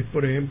lo ves,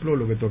 por ejemplo,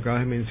 lo que tú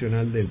acabas de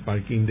mencionar del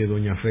parking de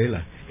Doña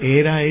Fela.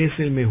 Era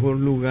ese el mejor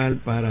lugar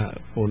para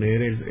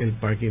poner el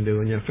parking de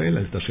Doña Fela,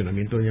 el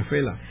estacionamiento de Doña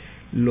Fela.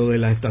 Lo de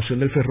la estación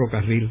del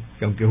ferrocarril,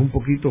 que aunque es un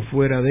poquito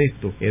fuera de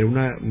esto, era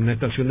una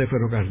estación de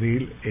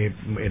ferrocarril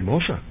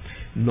hermosa.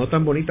 No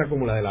tan bonita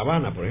como la de La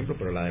Habana, por ejemplo,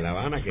 pero la de La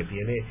Habana, que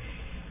tiene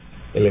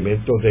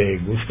elementos de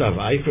Gustav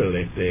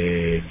Eiffel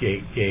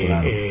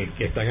claro,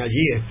 que están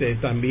allí,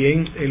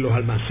 también en los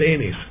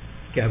almacenes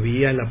que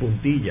había en la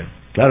puntilla.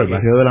 Claro, el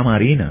barrio de la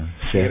Marina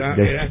era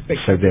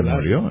se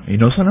demolió, y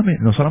no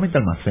solamente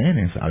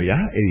almacenes, había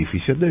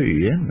edificios de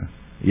vivienda,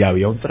 y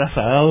había un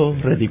trazado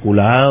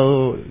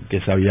reticulado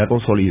que se había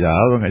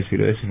consolidado en el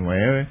siglo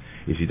XIX,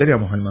 y sí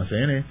teníamos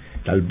almacenes.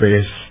 Tal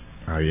vez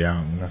había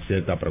una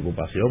cierta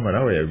preocupación,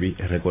 ¿verdad?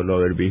 Recuerdo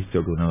haber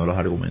visto que uno de los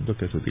argumentos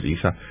que se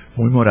utiliza,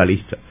 muy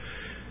moralista,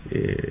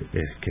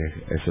 es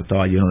que eso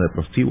estaba lleno de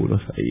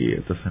prostíbulos ahí,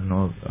 entonces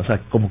no, o sea,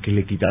 como que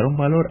le quitaron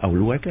valor a un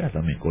lugar que era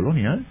también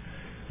colonial,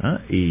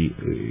 y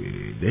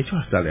de hecho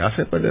hasta le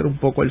hace perder un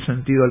poco el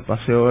sentido al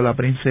paseo de la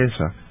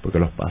princesa, porque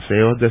los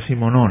paseos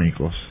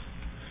decimonónicos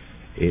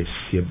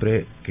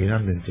siempre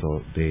quedan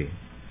dentro de,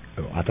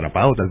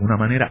 atrapados de alguna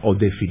manera o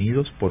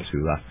definidos por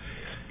ciudad.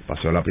 El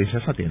paseo de la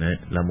princesa tiene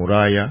la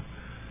muralla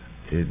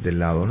del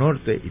lado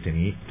norte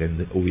y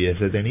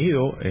hubiese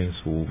tenido en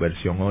su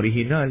versión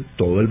original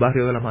todo el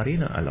barrio de la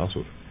Marina al lado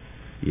sur,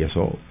 y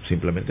eso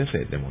simplemente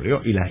se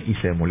demolió, y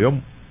se demolió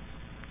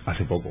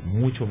hace poco,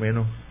 mucho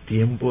menos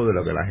tiempo de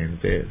lo que la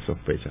gente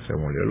sospecha. Se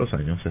demolió en los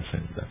años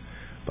 60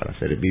 para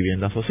hacer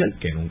vivienda social,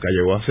 que nunca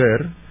llegó a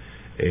ser,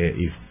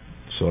 y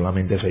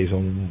solamente se hizo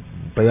un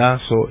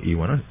pedazo, y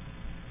bueno,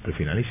 al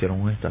final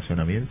hicieron un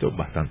estacionamiento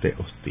bastante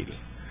hostil,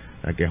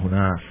 que es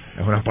una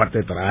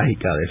parte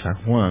trágica de San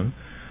Juan,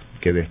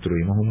 que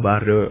destruimos un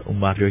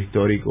barrio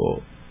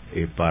histórico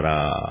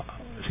para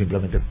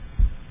simplemente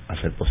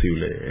hacer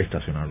posible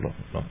estacionar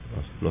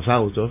los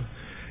autos,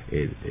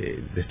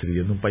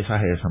 destruyendo un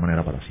paisaje de esa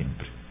manera para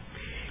siempre.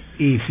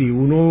 Y si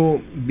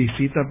uno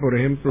visita, por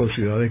ejemplo,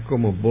 ciudades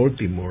como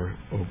Baltimore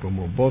o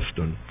como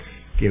Boston,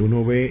 que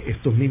uno ve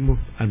estos mismos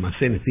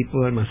almacenes,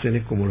 tipos de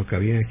almacenes como los que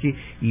habían aquí,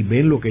 y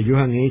ven lo que ellos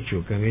han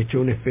hecho, que han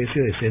hecho una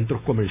especie de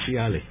centros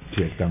comerciales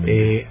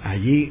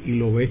allí, y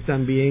lo ves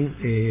también.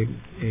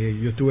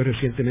 Yo estuve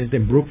recientemente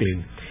en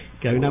Brooklyn,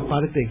 que hay una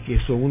parte que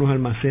son unos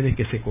almacenes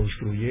que se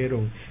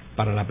construyeron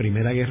para la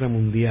Primera Guerra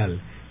Mundial,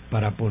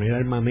 para poner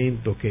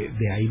armamento, que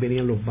de ahí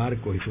venían los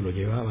barcos y se los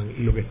llevaban,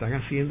 y lo que están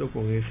haciendo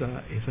con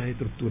esas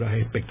estructuras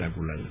es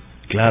espectacular.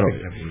 Claro,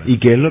 y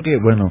que es lo que,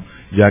 bueno,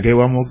 ya que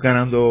vamos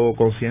ganando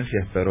conciencia,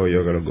 espero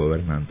yo que los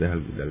gobernantes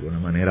de alguna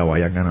manera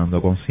vayan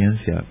ganando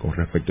conciencia con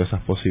respecto a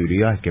esas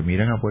posibilidades, que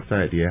miren a puerta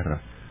de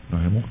tierra.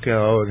 Nos hemos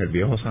quedado en el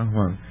viejo San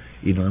Juan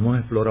y no hemos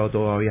explorado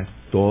todavía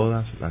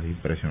todas las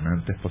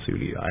impresionantes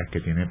posibilidades que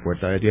tiene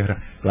puerta de tierra.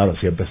 Claro,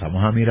 si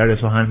empezamos a mirar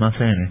esos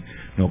almacenes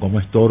no como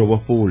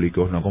estorbos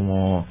públicos, no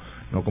como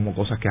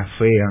cosas que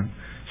afean,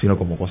 sino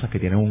como cosas que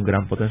tienen un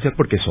gran potencial,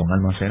 porque son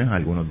almacenes,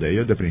 algunos de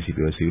ellos de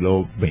principios del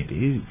siglo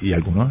XX y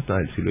algunos hasta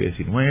del siglo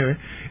XIX,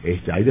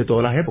 hay de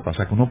todas las épocas, o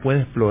sea que uno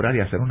puede explorar y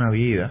hacer una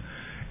vida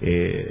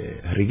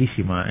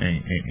riquísima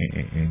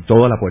en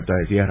toda la puerta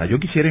de tierra. Yo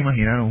quisiera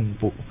imaginar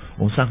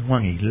un San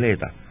Juan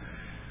isleta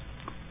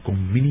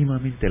con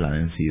mínimamente la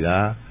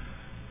densidad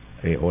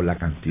o la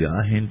cantidad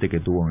de gente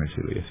que tuvo en el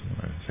siglo XIX.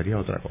 Sería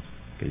otra cosa,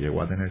 que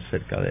llegó a tener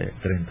cerca de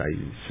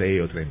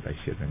 36 o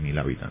 37 mil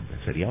habitantes.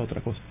 Sería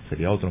otra cosa,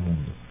 sería otro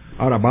mundo.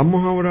 Ahora,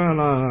 vamos ahora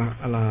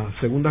a la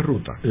segunda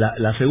ruta.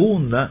 La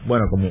segunda,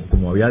 bueno,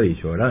 como había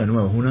dicho, ¿verdad? De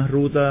nuevo, es una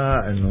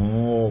ruta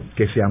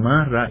que se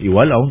amarra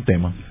igual a un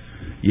tema.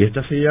 Y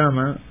esta se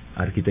llama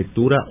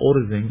Arquitectura,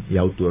 Orden y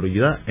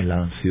Autoridad en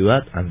la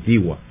Ciudad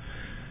Antigua.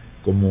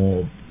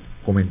 Como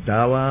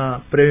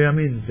comentaba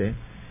previamente,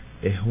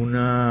 es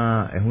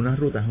una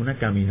ruta, es una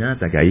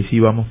caminata, que ahí sí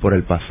vamos por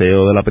el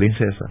Paseo de la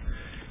Princesa,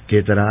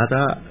 que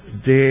trata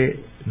de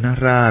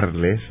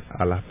narrarles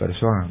a las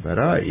personas,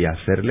 ¿verdad? Y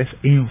hacerles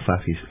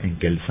énfasis en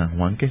que el San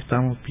Juan que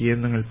estamos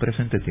viendo en el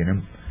presente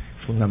tiene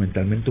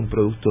fundamentalmente un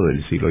producto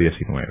del siglo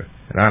XIX,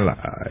 ¿verdad?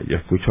 Yo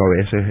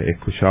he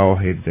escuchado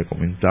gente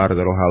comentar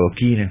de los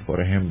adoquines, por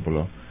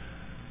ejemplo,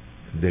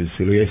 del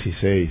siglo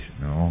XVI.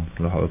 No,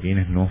 los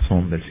adoquines no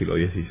son del siglo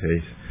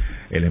XVI.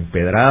 El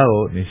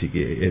empedrado, ni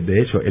siquiera,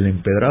 de hecho, el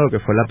empedrado, que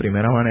fue la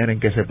primera manera en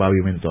que se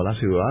pavimentó la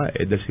ciudad,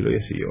 es del siglo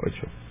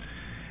XVIII.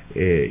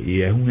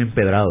 Y es un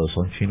empedrado,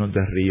 son chinos de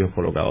ríos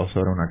colocados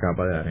sobre una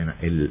capa de arena.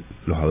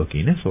 Los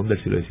adoquines son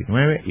del siglo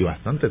XIX y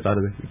bastante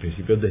tarde,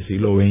 principios del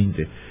siglo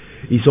XX.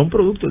 Y son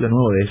productos, de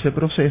nuevo, de ese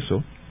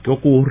proceso que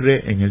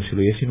ocurre en el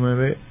siglo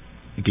XIX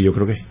y que yo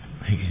creo que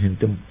hay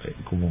gente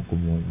como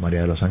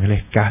María de los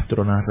Ángeles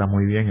Castro narra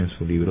muy bien en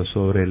su libro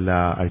sobre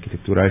la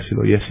arquitectura del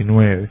siglo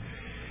XIX,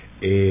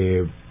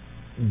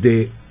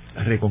 de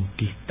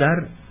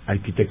reconquistar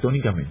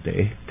arquitectónicamente,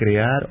 es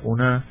crear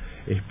una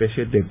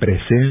especie de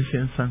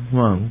presencia en San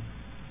Juan,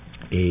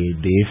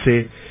 de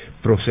ese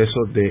proceso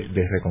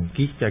de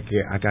reconquista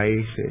que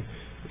acaece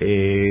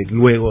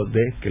luego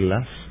de que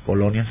las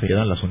colonias se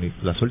quedan,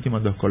 las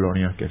últimas dos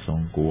colonias, que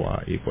son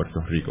Cuba y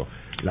Puerto Rico.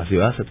 La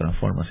ciudad se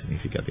transforma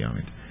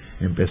significativamente,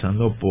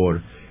 empezando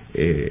por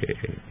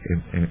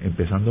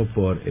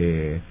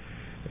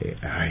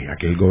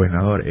aquel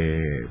gobernador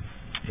de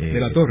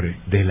la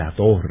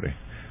Torre,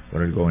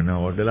 por el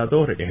gobernador de la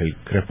Torre, que es el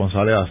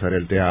responsable de hacer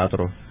el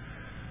teatro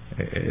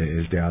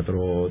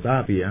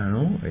Tapia,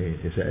 ¿no?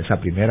 Esa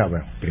primera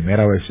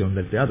versión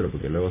del teatro,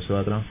 porque luego se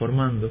va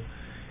transformando,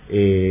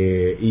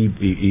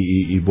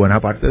 y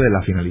buena parte de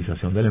la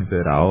finalización del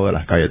empedrado de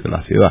las calles de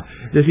la ciudad.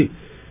 Es decir,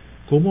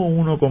 ¿cómo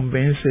uno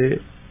convence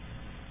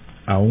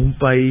a un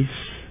país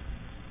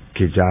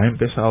que ya ha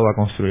empezado a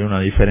construir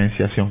una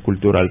diferenciación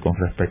cultural con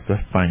respecto a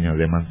España,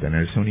 de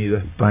mantenerse unido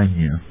a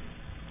España?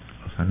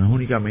 O sea, no es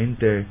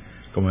únicamente,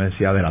 como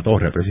decía de la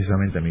Torre,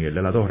 precisamente Miguel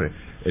de la Torre,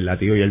 el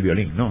látigo y el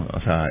violín, no, o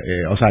sea,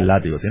 el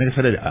látigo, tiene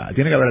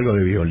que haber algo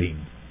de violín,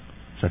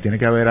 o sea, tiene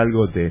que haber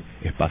algo de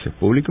espacios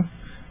públicos,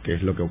 que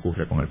es lo que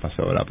ocurre con el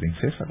Paseo de la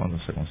Princesa cuando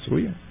se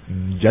construye.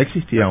 Ya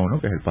existía uno,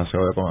 que es el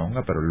Paseo de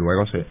Covadonga, pero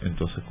luego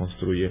entonces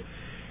construye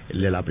el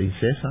de la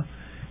Princesa,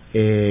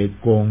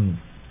 con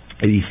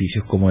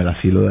edificios como el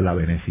Asilo de la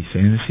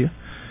Beneficencia,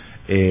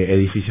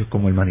 edificios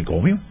como el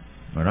manicomio,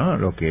 ¿verdad?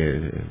 Lo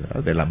que,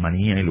 ¿verdad?, de la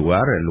manía y el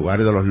lugar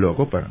de los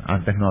locos, pero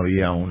antes no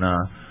había una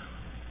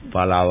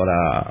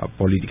palabra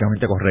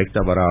políticamente correcta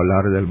para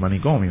hablar del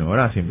manicomio,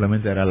 ¿verdad?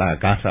 Simplemente era la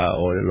casa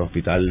o el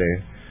hospital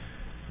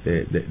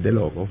de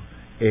locos.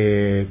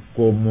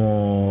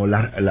 Como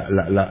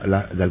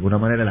de alguna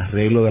manera el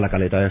arreglo de la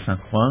caleta de San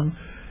Juan,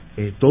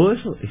 todo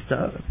eso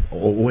está,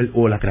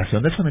 o la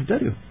creación del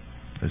cementerio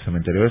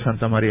de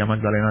Santa María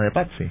Magdalena de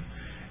Pazzi,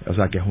 o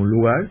sea, que es un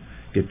lugar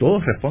que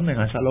todos responden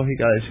a esa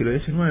lógica del siglo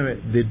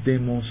XIX de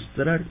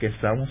demostrar que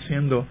estamos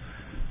siendo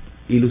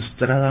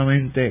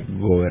ilustradamente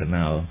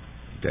gobernados.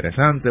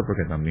 Interesante,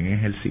 porque también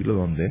es el siglo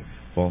donde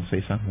Ponce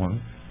y San Juan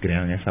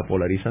crean esa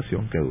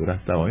polarización que dura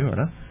hasta hoy,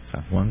 ¿verdad?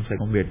 San Juan se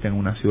convierte en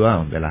una ciudad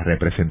donde la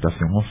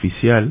representación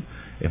oficial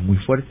es muy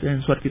fuerte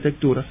en su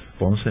arquitectura.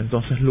 Ponce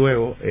entonces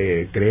luego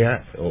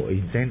crea o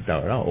intenta,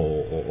 ¿verdad?,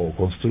 o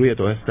construye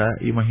todo ese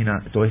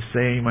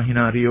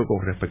imaginario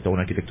con respecto a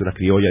una arquitectura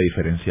criolla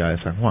diferenciada de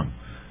San Juan.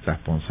 O sea,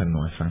 Ponce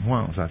no es San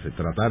Juan, o sea, se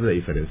trata de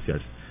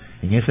diferenciarse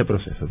en ese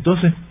proceso.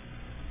 Entonces,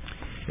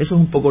 eso es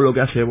un poco lo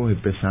que hacemos,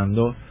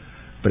 empezando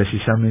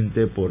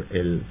precisamente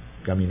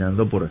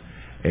caminando por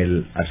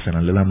el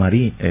Arsenal de la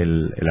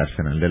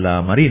Arsenal de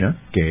la Marina,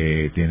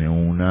 que tiene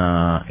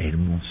una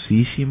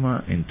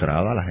hermosísima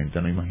entrada. La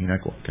gente no imagina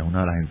que es una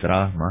de las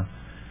entradas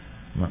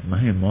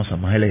más hermosas,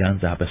 más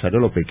elegantes, a pesar de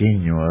lo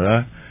pequeño,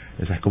 ¿verdad?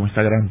 Esa es como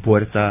esta gran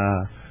puerta,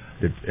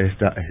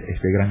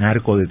 este gran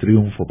arco de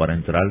triunfo para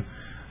entrar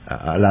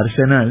al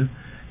Arsenal,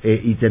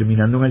 y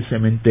terminando en el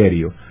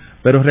cementerio,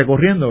 pero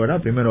recorriendo,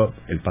 ¿verdad?, primero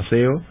el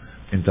paseo,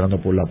 entrando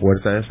por la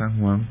puerta de San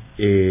Juan,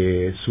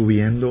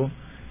 subiendo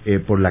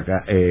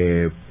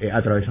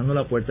atravesando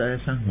la puerta de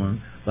San Juan,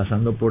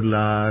 pasando por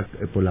la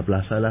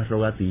Plaza de la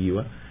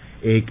Rogativa,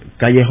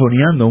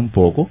 callejoneando un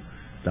poco.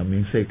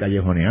 También se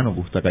callejonea, nos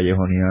gusta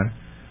callejonear,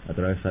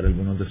 atravesar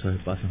algunos de esos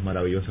espacios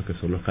maravillosos que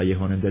son los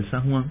callejones del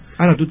San Juan.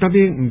 Ahora, tú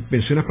también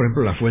mencionas, por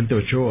ejemplo, la Fuente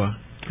Ochoa,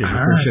 que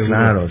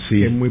claro, sí,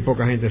 que muy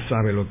poca gente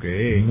sabe lo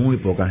que es. Muy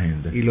poca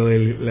gente. Y lo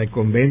del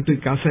convento y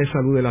casa de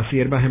salud de las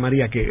Siervas de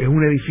María, que es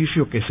un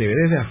edificio que se ve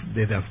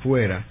desde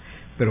afuera,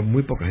 pero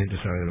muy poca gente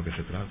sabe de lo que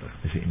se trata.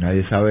 Sí,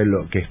 nadie sabe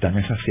lo que están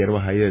esas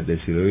siervas ahí desde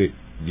el siglo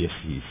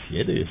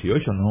XVII,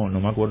 XVIII, no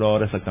me acuerdo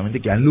ahora exactamente,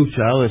 que han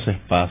luchado ese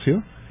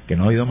espacio, que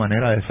no ha habido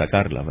manera de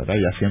sacarla, ¿verdad?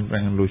 Ya siempre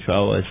han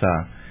luchado ese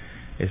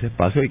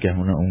espacio, y que es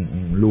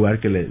un lugar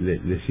que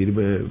le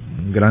sirve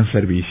un gran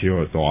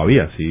servicio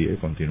todavía, sí,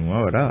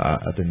 continúa, ¿verdad?,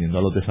 atendiendo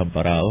a los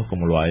desamparados,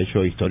 como lo ha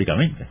hecho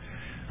históricamente,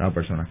 a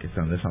personas que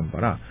están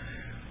desamparadas.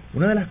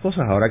 Una de las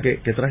cosas ahora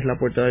que traes la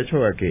puerta de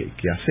Ochoa que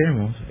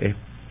hacemos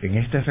en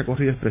este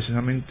recorrido es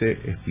precisamente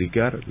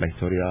explicar la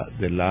historia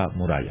de la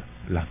muralla.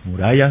 Las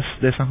murallas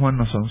de San Juan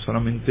no son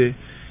solamente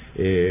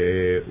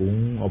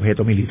un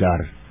objeto militar,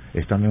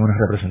 es también una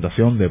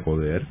representación de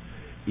poder.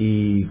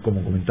 Y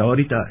como comentaba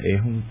ahorita, es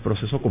un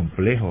proceso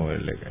complejo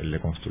el de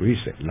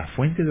construirse. La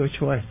fuente de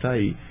Ochoa está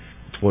ahí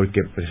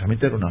porque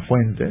precisamente era una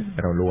fuente,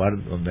 era un lugar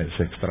donde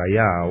se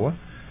extraía agua,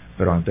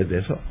 pero antes de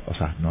eso, o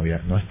sea,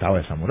 no estaba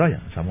esa muralla.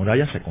 Esa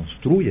muralla se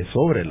construye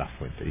sobre la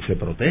fuente y se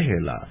protege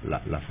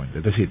la fuente.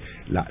 Es decir,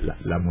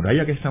 la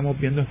muralla que estamos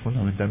viendo es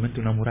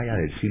fundamentalmente una muralla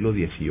del siglo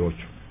XVIII,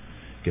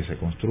 que se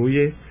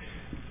construye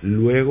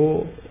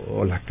luego,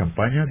 o las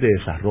campañas de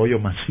desarrollo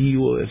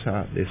masivo de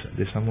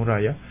esa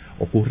muralla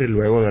ocurre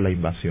luego de la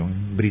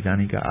invasión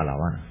británica a La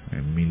Habana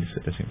en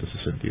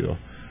 1762.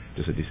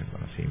 Entonces dicen,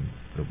 bueno, si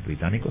los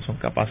británicos son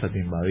capaces de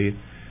invadir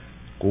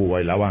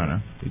Cuba y La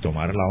Habana y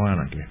tomar La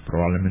Habana, que es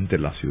probablemente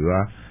la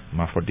ciudad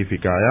más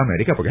fortificada de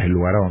América, porque es el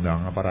lugar a donde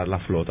van a parar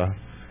las flotas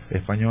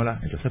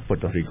españolas, entonces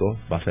Puerto Rico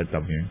va a ser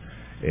también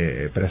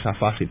presa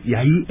fácil. Y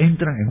ahí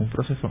entran en un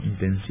proceso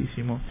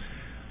intensísimo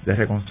de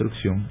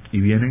reconstrucción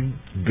y vienen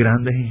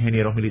grandes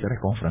ingenieros militares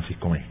como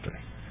Francisco Mestre,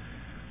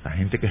 la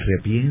gente que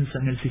repiensa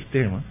en el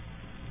sistema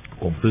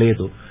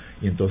completo,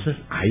 y entonces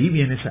ahí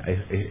viene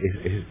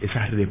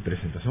esa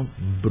representación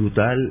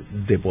brutal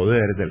de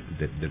poder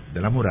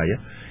de la muralla.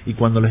 Y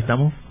cuando lo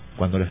estamos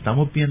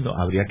viendo,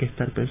 habría que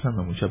estar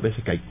pensando muchas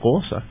veces que hay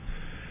cosas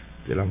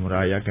de la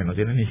muralla que no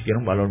tienen ni siquiera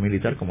un valor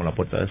militar, como la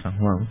puerta de San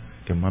Juan,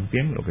 que más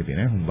bien lo que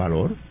tiene es un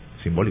valor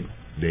simbólico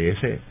de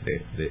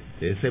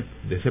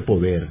ese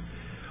poder.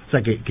 O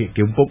sea,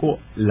 que un poco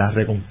la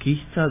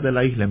reconquista de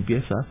la isla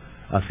empieza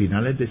a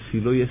finales del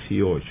siglo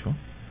XVIII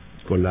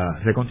con la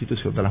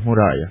reconstitución de las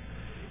murallas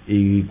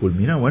y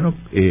culmina, bueno,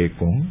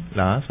 con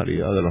la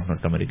salida de los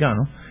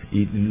norteamericanos,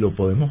 y lo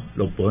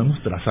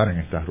podemos trazar en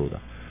esta ruta.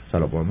 O sea,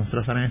 lo podemos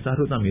trazar en esta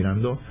ruta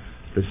mirando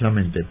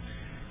precisamente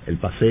el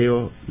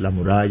paseo, la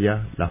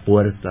muralla, las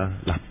puertas,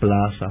 las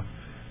plazas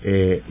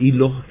y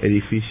los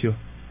edificios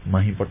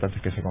más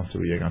importantes que se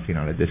construyen a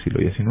finales del siglo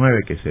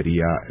XIX, que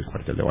sería el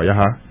cuartel de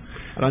Guayajá.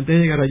 Ahora, antes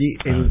de llegar allí,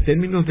 en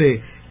términos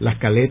de las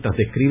caletas,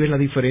 describe la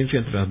diferencia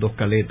entre las dos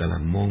caletas,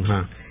 las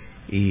Monjas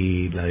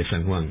y la de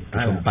San Juan,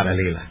 que son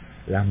paralelas.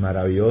 Las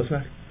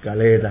maravillosas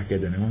caletas que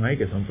tenemos ahí,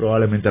 que son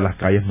probablemente las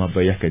calles más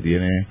bellas que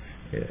tiene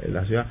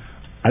la ciudad.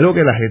 Algo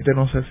que la gente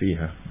no se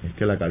fija es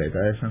que la caleta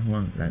de San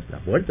Juan, la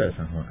puerta de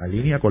San Juan,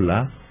 alinea con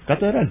la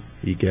catedral,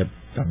 y que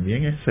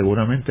también es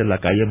seguramente la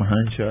calle más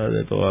ancha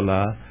de toda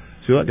la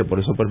ciudad, que por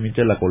eso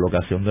permite la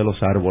colocación de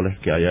los árboles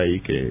que hay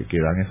ahí, que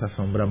dan esa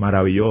sombra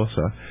maravillosa,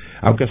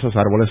 aunque esos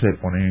árboles se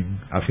ponen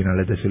a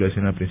finales del siglo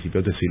XIX, a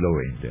principios del siglo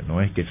XX,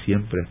 no es que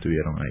siempre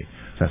estuvieron ahí.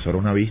 O sea, eso era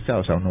una vista,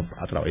 o sea, uno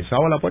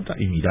atravesaba la puerta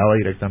y miraba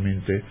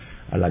directamente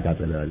a la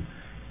catedral.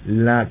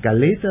 La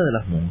caleta de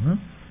las Monjas,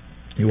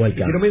 igual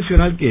que... Quiero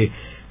mencionar que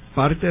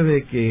parte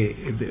de que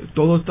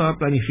todo estaba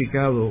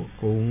planificado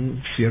con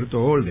un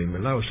cierto orden,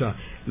 ¿verdad? O sea,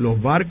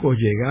 los barcos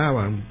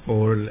llegaban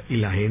y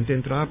la gente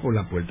entraba por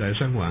la puerta de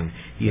San Juan,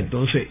 y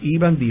entonces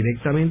iban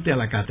directamente a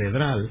la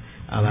catedral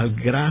a dar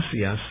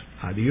gracias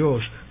a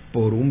Dios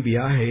por un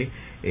viaje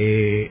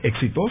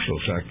exitoso,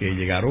 o sea, que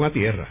llegaron a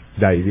tierra.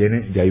 De ahí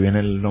viene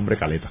el nombre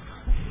caleta.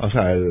 O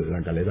sea,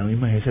 la caleta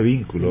misma es ese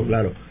vínculo,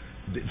 claro.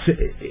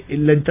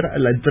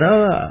 La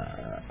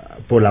entrada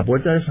por la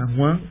puerta de San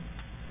Juan,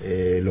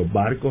 los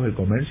barcos, el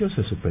comercio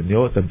se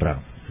suspendió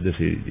temprano. Es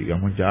decir,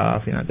 digamos ya a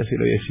finales del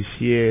siglo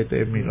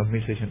XVII, los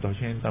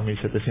 1680,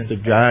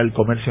 1700, ya el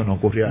comercio no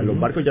ocurría. Los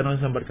barcos ya no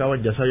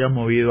desembarcaban, ya se habían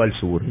movido al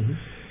sur.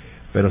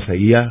 Pero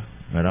seguía,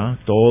 ¿verdad?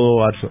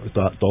 Todo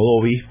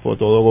obispo,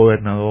 todo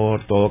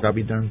gobernador, todo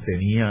capitán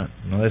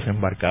no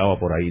desembarcaba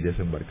por ahí,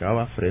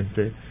 desembarcaba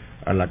frente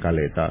a la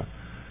caleta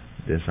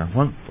de San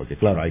Juan, porque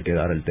claro, hay que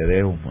dar el Te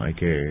Deum,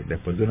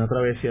 después de una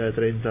travesía de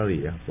 30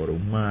 días por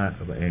un mar,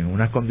 en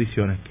unas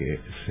condiciones que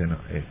es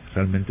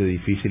realmente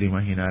difícil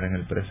imaginar en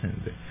el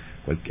presente,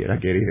 cualquiera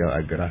quiere ir a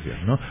dar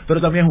gracias, ¿no? Pero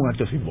también es un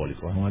acto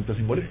simbólico,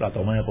 la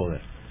toma de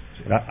poder.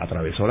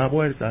 Atravesó la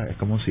puerta, es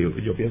como si,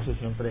 yo pienso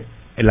siempre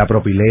en la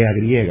propilea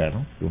griega,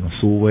 ¿no? Uno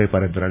sube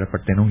para entrar al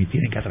Partenón y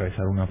tiene que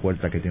atravesar una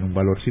puerta que tiene un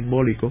valor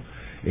simbólico.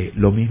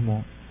 Lo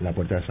mismo la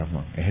puerta de San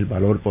Juan, es el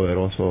valor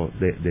poderoso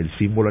del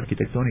símbolo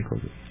arquitectónico.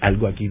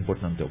 Algo aquí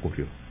importante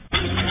ocurrió.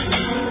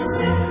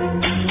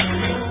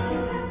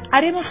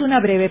 Haremos una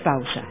breve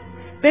pausa,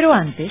 pero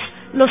antes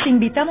los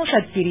invitamos a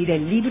adquirir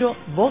el libro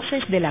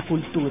Voces de la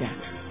Cultura,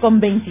 con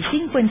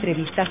 25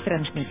 entrevistas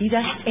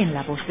transmitidas en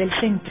La Voz del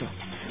Centro.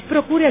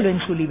 Procúrelo en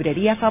su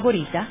librería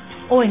favorita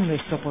o en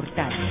nuestro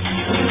portal.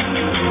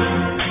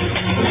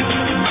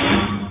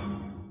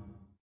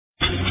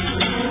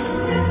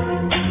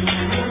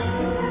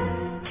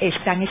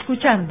 Están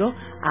escuchando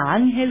a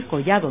Ángel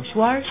Collado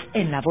Schwartz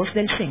en La Voz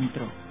del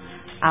Centro.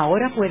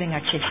 Ahora pueden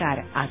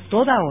accesar a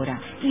toda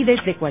hora y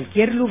desde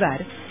cualquier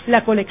lugar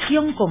la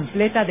colección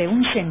completa de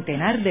un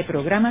centenar de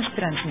programas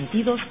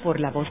transmitidos por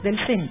La Voz del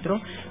Centro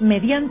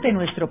mediante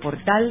nuestro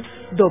portal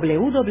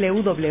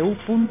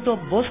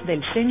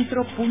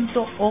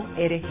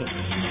www.vozdelcentro.org.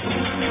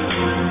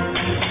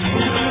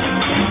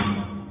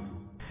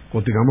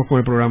 Continuamos con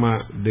el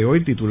programa de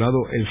hoy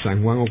titulado El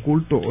San Juan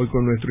Oculto, hoy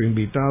con nuestro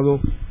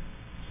invitado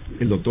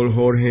el doctor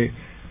Jorge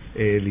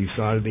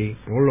Lizardi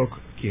Pollock,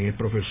 quien es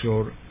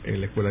profesor en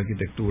la Escuela de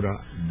Arquitectura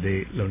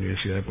de la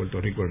Universidad de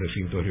Puerto Rico, el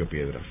recinto de Río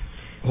Piedras.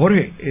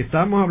 Jorge,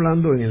 estábamos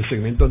hablando en el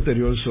segmento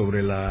anterior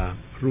sobre la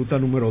ruta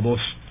número 2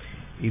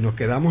 y nos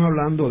quedamos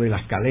hablando de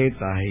las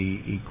caletas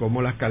y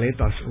cómo las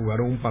caletas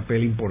jugaron un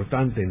papel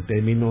importante en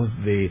términos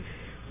de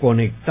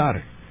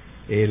conectar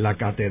la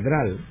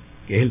catedral,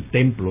 que es el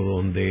templo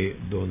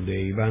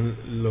donde iban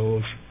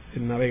los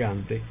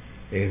navegantes,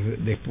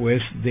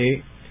 después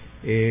de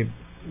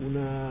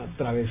una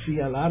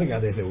travesía larga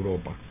desde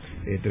Europa.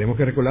 Tenemos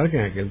que recordar que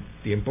en aquel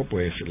tiempo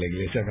pues la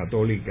Iglesia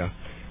Católica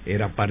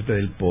era parte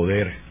del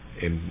poder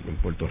en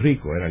Puerto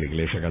Rico, era la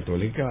Iglesia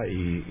Católica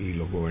y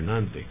los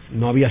gobernantes.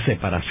 No había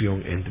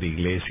separación entre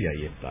Iglesia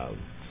y Estado.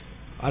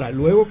 Ahora,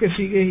 luego que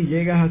sigues y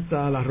llegas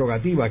hasta la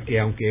rogativa, que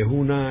aunque es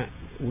una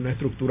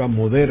estructura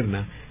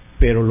moderna,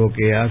 pero lo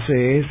que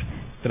hace es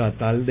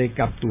tratar de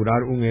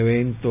capturar un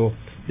evento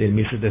del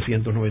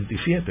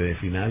 1797, de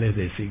finales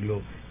del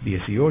siglo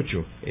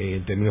XVIII,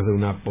 en términos de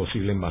una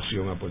posible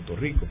invasión a Puerto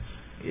Rico.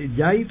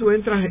 Ya ahí tú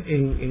entras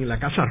en la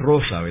Casa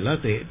Rosa, ¿verdad?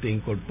 Te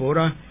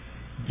incorporas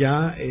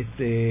ya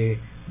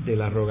de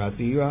la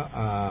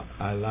rogativa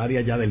al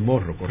área ya del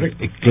Morro,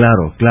 ¿correcto?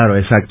 Claro,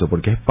 exacto,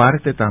 porque es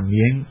parte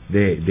también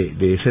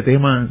de ese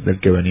tema del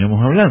que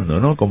veníamos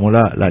hablando, ¿no? Como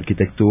la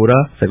arquitectura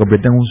se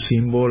convierte en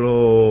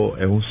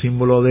un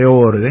símbolo de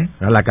orden.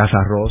 La Casa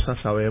Rosa,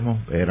 sabemos,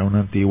 era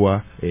una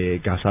antigua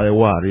casa de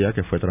guardia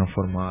que fue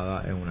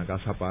transformada en una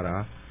casa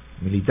para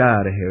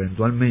militares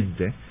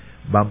eventualmente.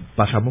 Vamos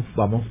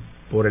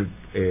por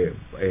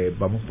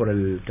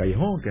el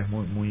callejón, que es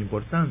muy, muy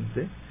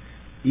importante.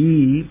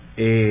 Y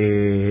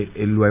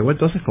luego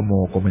entonces,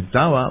 como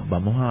comentaba,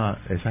 vamos a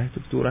esas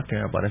estructuras que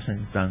me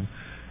parecen tan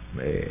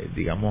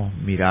digamos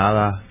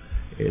miradas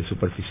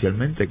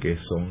superficialmente, que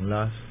son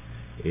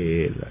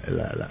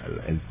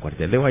el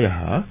cuartel de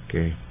Vallajá,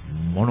 que es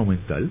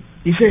monumental.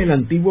 Dice el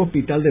antiguo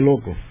Hospital de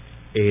Locos.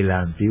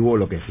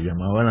 Lo que se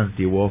llamaba el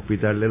antiguo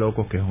Hospital de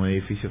Locos, que es un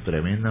edificio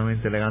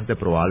tremendamente elegante,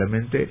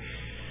 probablemente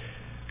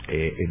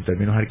en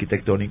términos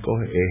arquitectónicos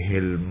es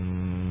el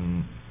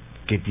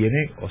que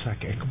tiene, o sea,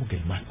 que es como que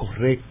el más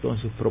correcto en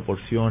sus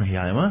proporciones, y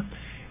además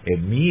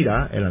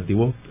el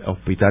antiguo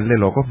Hospital de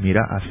Locos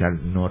mira hacia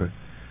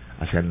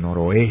el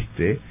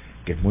noroeste,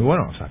 que es muy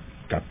bueno, o sea,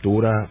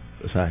 captura,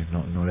 o sea,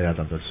 no le da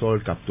tanto el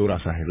sol, captura, o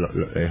sea,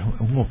 es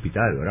un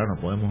hospital, ¿verdad?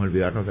 No podemos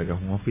olvidarnos de que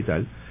es un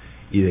hospital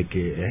y de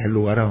que es el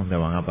lugar a donde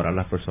van a parar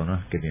las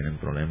personas que tienen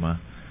problemas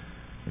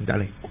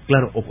mentales.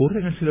 Claro,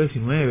 ocurre en el siglo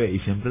XIX y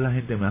siempre la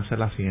gente me hace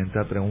la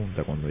siguiente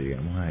pregunta cuando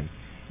lleguemos ahí: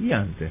 ¿y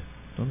antes?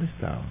 ¿Dónde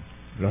estaban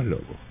los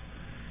locos?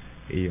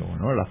 Y yo,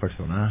 bueno, las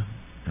personas,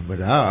 en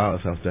verdad, o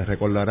sea, usted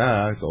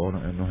recordará, todos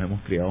nos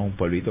hemos criado en un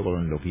pueblito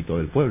con el loquito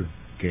del pueblo,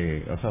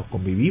 que, o sea,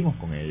 convivimos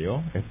con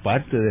ellos, es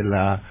parte de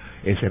la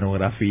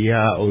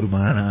escenografía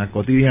urbana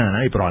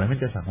cotidiana, y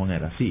probablemente San Juan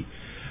era así.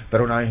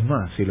 Pero una vez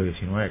más, el siglo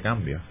XIX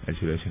cambia. El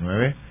siglo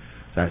XIX,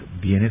 o sea,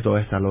 viene toda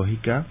esta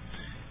lógica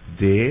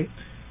de,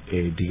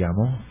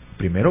 digamos,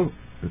 primero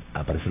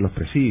aparecen los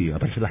presidios,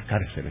 aparecen las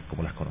cárceles,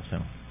 como las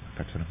conocemos,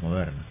 las cárceles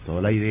modernas.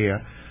 Toda la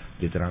idea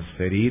de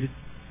transferir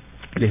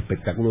el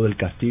espectáculo del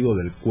castigo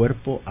del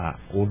cuerpo a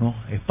unos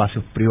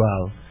espacios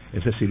privados,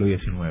 ese es el siglo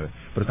XIX.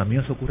 Pero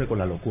también eso ocurre con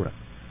la locura.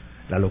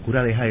 La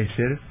locura deja de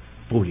ser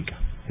pública,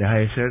 deja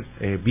de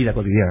ser vida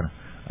cotidiana.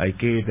 Hay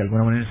que de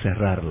alguna manera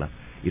encerrarla,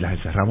 y las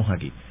encerramos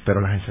aquí, pero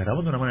las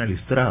encerramos de una manera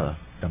ilustrada.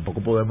 Tampoco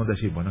podemos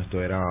decir, bueno,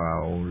 esto era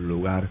un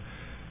lugar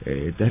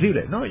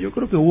terrible. No, yo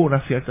creo que hubo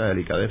una cierta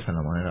delicadeza en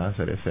la manera de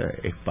hacer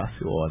ese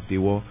espacio o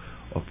antiguo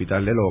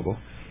Hospital de Locos,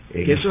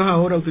 que eso es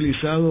ahora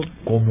utilizado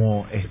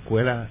como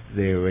escuela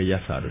de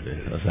bellas artes.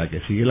 O sea, que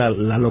sigue la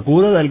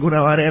locura de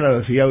alguna manera,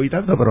 lo sigue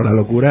habitando, pero la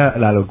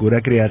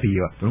locura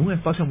creativa. Pero es un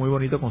espacio muy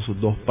bonito con sus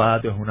dos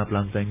patios, una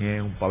planta en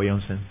E, un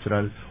pabellón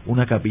central,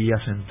 una capilla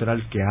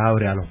central que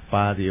abre a los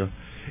patios.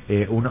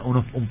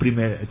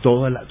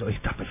 Todo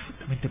está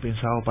perfectamente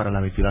pensado para la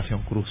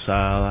ventilación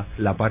cruzada.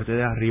 La parte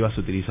de arriba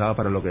se utilizaba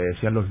para lo que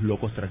decían los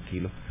locos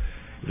tranquilos,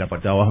 y la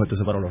parte de abajo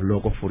entonces para los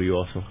locos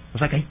furiosos. O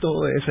sea que hay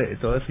todo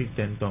ese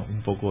intento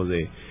un poco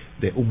de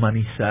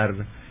humanizar,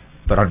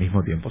 pero al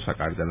mismo tiempo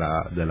sacar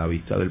de la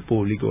vista del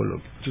público.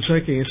 Tú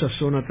sabes que en esa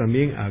zona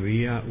también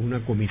había una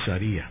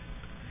comisaría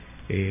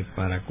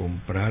para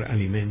comprar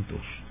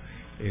alimentos,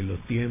 en los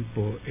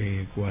tiempos en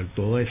el cual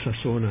toda esa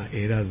zona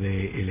era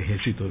del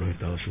ejército de los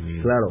Estados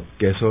Unidos. Claro,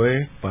 que eso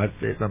es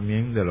parte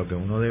también de lo que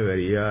uno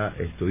debería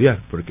estudiar,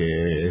 porque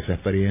esa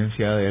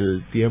experiencia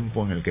del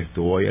tiempo en el que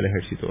estuvo ahí el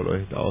ejército de los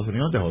Estados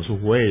Unidos dejó sus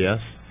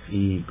huellas,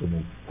 y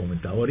como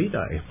comentaba ahorita,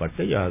 es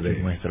parte ya de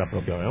nuestra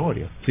propia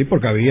memoria. Sí,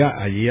 porque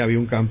allí había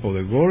un campo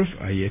de golf,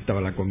 allí estaba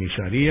la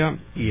comisaría,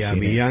 y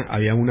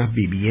había unas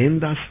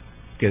viviendas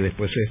que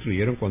después se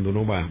destruyeron cuando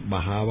uno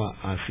bajaba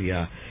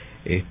hacia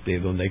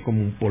donde hay como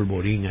un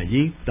polvorín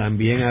allí.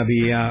 También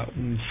había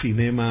un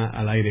cinema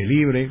al aire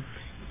libre,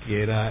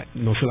 que era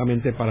no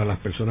solamente para las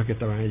personas que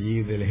estaban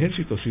allí del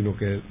ejército, sino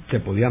que se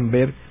podían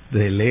ver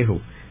desde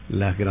lejos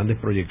las grandes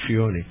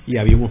proyecciones, y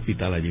había un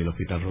hospital allí, el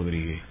Hospital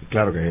Rodríguez.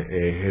 Claro que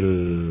es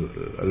el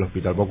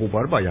hospital va a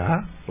ocupar para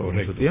allá por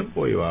mucho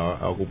tiempo, y va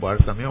a ocupar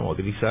también, va a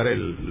utilizar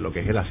lo que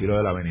es el asilo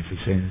de la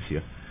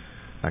beneficencia,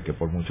 o sea que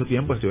por mucho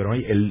tiempo estuvieron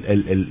ahí.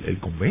 El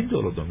convento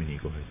de los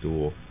dominicos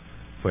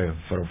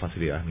fueron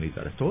facilidades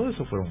militares, todo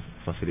eso fueron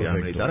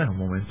facilidades militares en un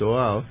momento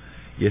dado,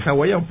 y esa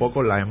huella un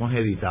poco la hemos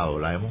editado,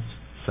 la hemos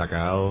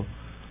sacado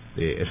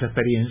de esa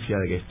experiencia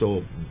de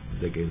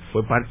que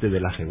fue parte de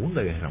la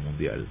Segunda Guerra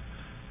Mundial,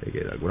 de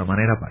que de alguna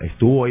manera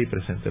estuvo ahí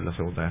presente en la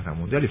Segunda Guerra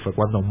Mundial, y fue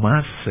cuando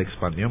más se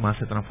expandió, más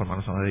se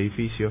transformaron los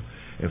edificios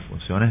en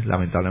funciones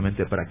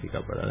lamentablemente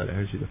prácticas para el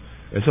ejército.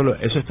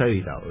 Eso está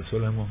editado, eso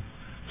lo hemos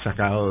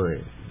sacado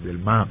del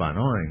mapa,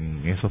 ¿no?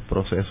 En esos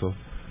procesos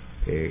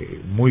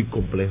muy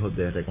complejos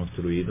de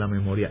reconstruir la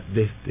memoria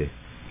desde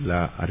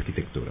la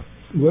arquitectura.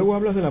 Luego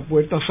hablas de la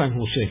Puerta San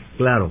José.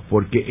 Claro,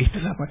 porque esta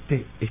es la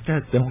parte,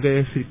 tengo que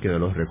decir que de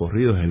los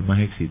recorridos es el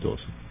más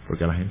exitoso,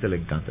 porque a la gente le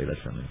encanta ir al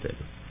cementerio,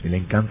 y le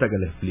encanta que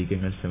le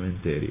expliquen el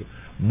cementerio.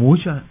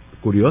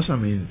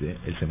 Curiosamente,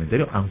 el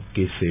cementerio,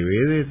 aunque se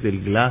ve desde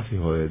el glacis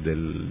o desde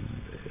el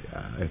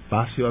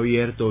espacio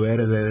abierto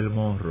verde del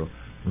Morro,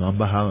 no han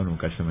bajado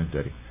nunca al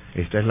cementerio.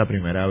 Esta es la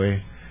primera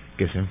vez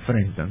que se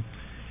enfrentan.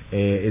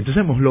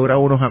 Entonces hemos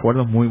logrado unos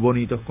acuerdos muy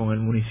bonitos con el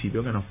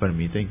municipio que nos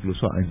permite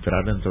incluso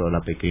entrar dentro de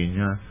la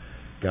pequeña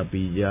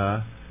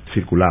capilla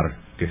circular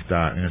que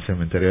está en el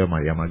cementerio de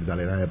María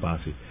Magdalena de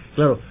Pasi.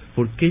 Claro,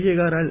 ¿por qué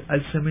llegar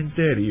al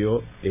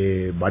cementerio?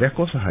 Varias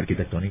cosas.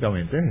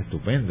 Arquitectónicamente es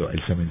estupendo.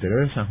 El cementerio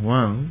de San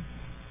Juan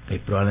es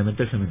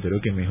probablemente el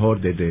cementerio que mejor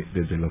desde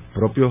las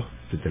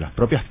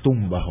propias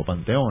tumbas o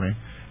panteones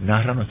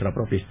narra nuestra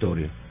propia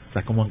historia. O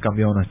sea, cómo han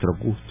cambiado nuestros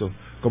gustos,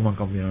 cómo han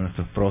cambiado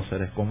nuestros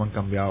próceres, cómo han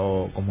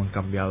cambiado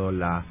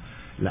las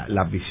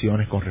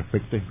visiones con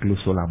respecto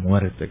incluso a la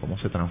muerte, cómo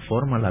se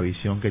transforma la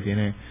visión que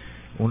tiene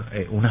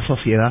una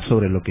sociedad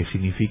sobre lo que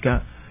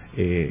significa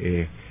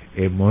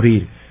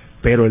morir.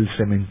 Pero el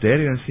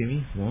cementerio en sí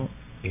mismo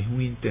es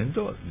un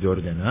intento de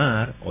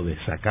ordenar o de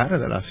sacar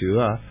de la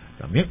ciudad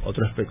también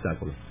otro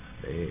espectáculo,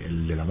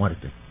 el de la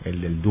muerte,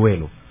 el del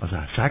duelo. O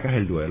sea, sacas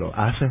el duelo,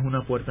 haces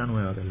una puerta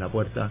nueva, que es la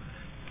puerta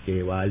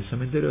que va al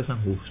cementerio de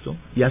San Justo,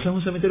 y haces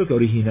un cementerio que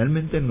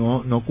originalmente no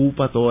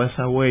ocupa toda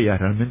esa huella.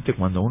 Realmente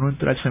cuando uno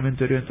entra al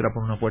cementerio entra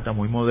por una puerta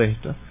muy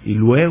modesta, y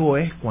luego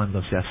es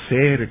cuando se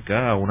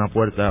acerca a una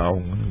puerta, a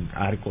un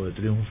arco de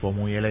triunfo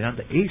muy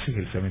elegante. Ese es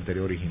el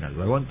cementerio original.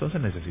 Luego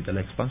entonces necesita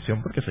la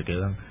expansión porque se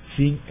quedan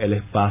sin el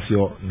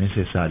espacio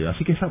necesario.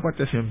 Así que esa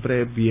parte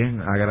siempre es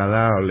bien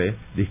agradable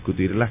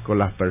discutirlas con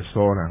las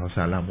personas. O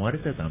sea, la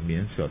muerte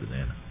también se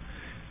ordena.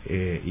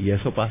 Y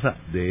eso pasa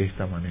de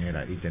esta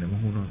manera, y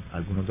tenemos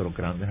algunos de los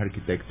grandes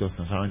arquitectos,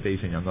 no solamente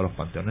diseñando los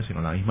panteones,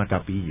 sino la misma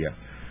capilla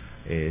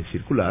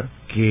circular,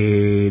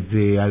 que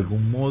de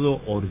algún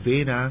modo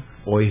ordena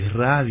o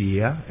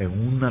irradia en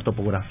una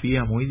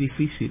topografía muy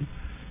difícil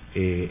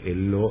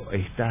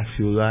esta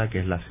ciudad que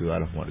es la ciudad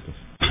de los muertos.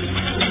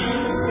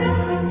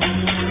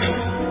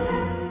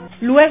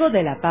 Luego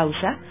de la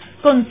pausa,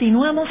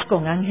 continuamos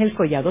con Ángel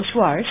Collado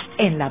Schwartz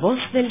en La Voz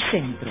del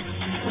Centro.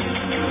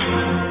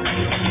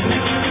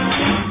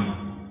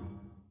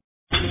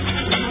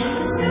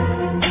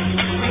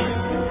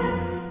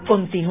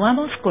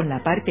 Continuamos con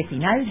la parte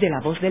final de La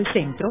Voz del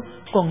Centro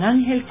con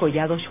Ángel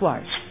Collado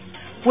Schwartz.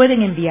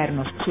 Pueden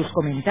enviarnos sus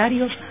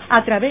comentarios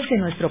a través de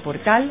nuestro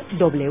portal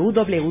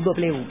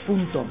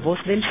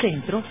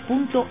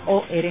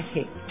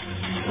www.vozdelcentro.org.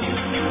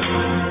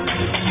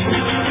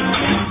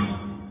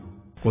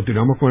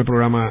 Continuamos con el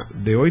programa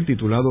de hoy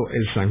titulado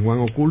El San Juan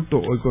Oculto,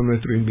 hoy con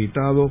nuestro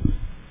invitado,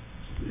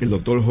 el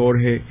doctor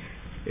Jorge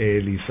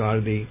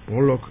Lizardi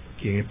Pollock,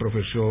 quien es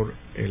profesor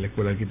en la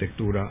Escuela de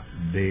Arquitectura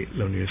de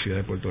la Universidad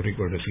de Puerto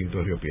Rico, el recinto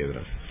de Río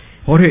Piedras.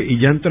 Jorge, y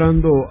ya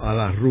entrando a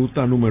la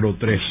ruta número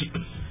 3,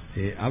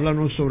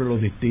 háblanos sobre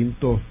los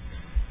distintos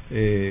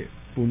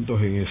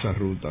puntos en esa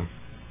ruta.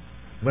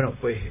 Bueno,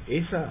 pues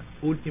esa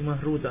última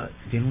ruta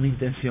tiene una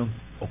intención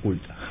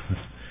oculta.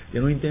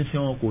 Tiene una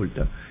intención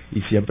oculta, y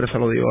siempre se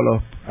lo digo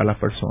a las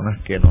personas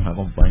que nos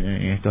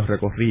acompañan en estos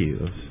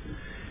recorridos,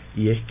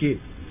 y es que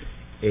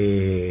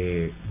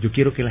yo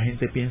quiero que la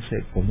gente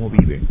piense cómo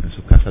viven en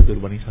sus casas de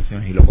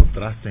urbanizaciones y lo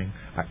contrasten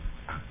a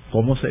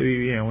cómo se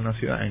vivía en una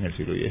ciudad en el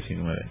siglo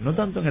XIX. No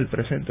tanto en el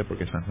presente,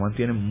 porque San Juan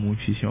tiene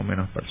muchísimo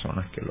menos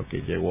personas que lo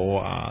que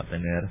llegó a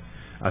tener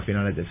a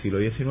finales del siglo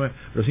XIX,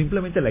 pero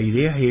simplemente la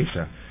idea es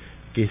esa,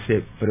 que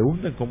se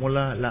pregunten cómo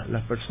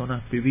las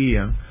personas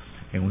vivían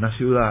en una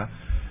ciudad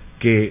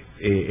que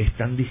es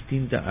tan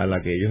distinta a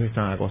la que ellos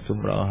están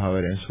acostumbrados a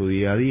ver en su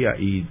día a día,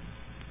 y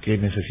que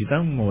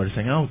necesitan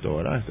moverse en auto,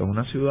 ¿verdad? Esto es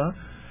una ciudad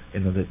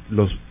en donde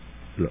los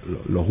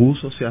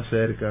usos se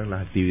acercan,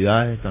 las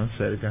actividades están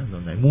cerca,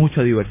 donde hay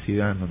mucha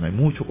diversidad, donde hay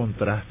mucho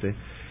contraste.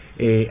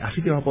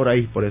 Así que va por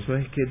ahí. Por eso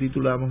es que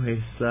titulamos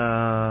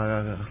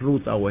esta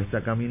ruta o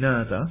esta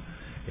caminata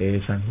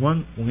San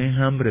Juan, un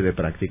enjambre de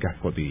prácticas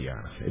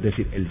cotidianas. Es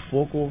decir, el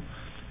foco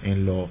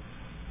en lo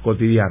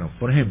cotidiano.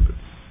 Por ejemplo,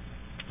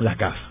 la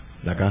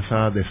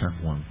casa de San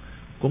Juan.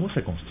 ¿Cómo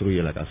se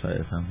construye la casa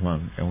de San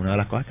Juan? Es una de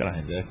las cosas que la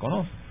gente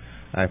desconoce.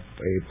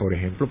 Por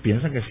ejemplo,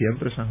 piensan que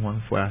siempre San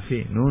Juan fue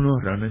así. No,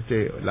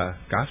 realmente las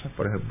casas,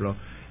 por ejemplo,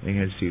 en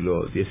el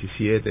siglo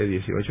XVII,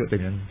 XVIII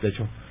tenían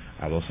techos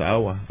a 2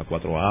 aguas, a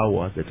 4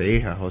 aguas, de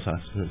tejas, o sea,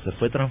 se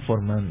fue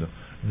transformando.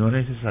 No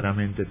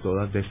necesariamente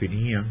todas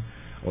definían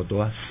o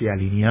todas se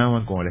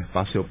alineaban con el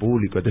espacio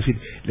público. Es decir,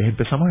 les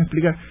empezamos a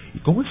explicar ¿y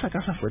cómo esa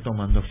casa fue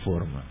tomando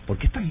forma? ¿Por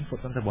qué es tan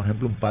importante, por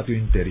ejemplo, un patio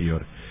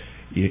interior?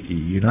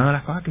 Y una de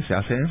las cosas que se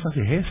hace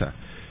énfasis es esa.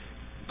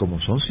 Como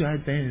son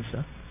ciudades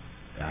densas,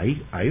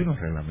 hay unos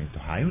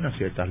reglamentos, hay unas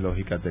ciertas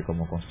lógicas de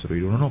cómo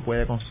construir. Uno no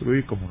puede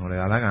construir como uno le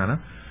da la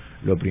gana.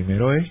 Lo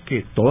primero es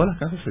que todas las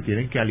casas se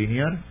tienen que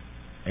alinear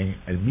en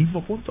el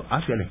mismo punto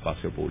hacia el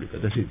espacio público.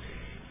 Es decir,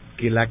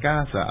 que la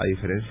casa, a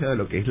diferencia de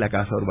lo que es la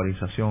casa de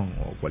urbanización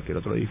o cualquier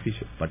otro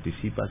edificio,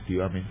 participa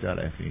activamente a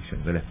la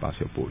definición del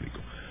espacio público.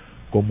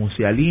 Como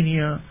se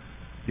alinea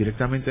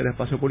directamente el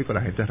espacio público,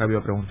 la gente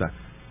rápido pregunta,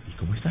 ¿y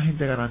cómo esta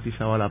gente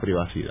garantizaba la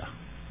privacidad?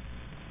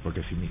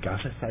 Porque si mi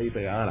casa está ahí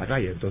pegada a la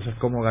calle, entonces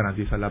 ¿cómo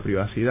garantizar la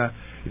privacidad?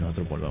 Y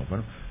nosotros volvemos.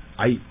 Bueno,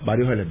 hay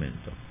varios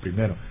elementos.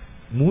 Primero,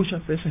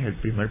 muchas veces el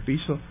primer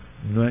piso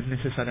no es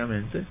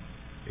necesariamente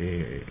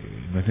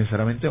no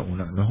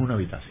es una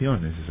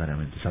habitación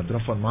necesariamente. Se han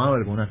transformado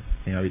algunas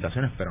en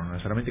habitaciones, pero no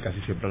necesariamente. Casi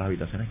siempre las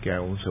habitaciones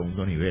quedan en un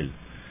segundo nivel.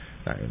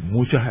 O sea,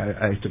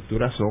 muchas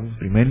estructuras son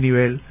primer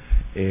nivel,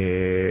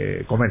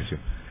 comercio,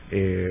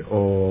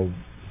 o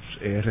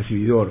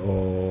recibidor,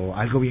 o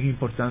algo bien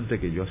importante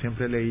que yo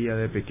siempre leía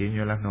de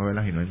pequeño en las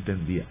novelas y no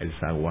entendía, el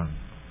zaguán.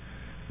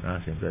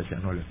 Siempre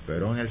decían, no, lo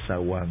esperó en el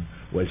zaguán,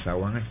 o el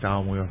zaguán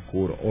estaba muy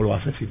oscuro, o lo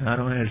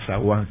asesinaron en el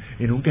zaguán,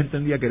 y nunca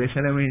entendía que era ese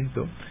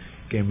elemento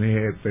que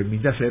me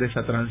permite hacer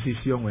esa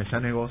transición, esa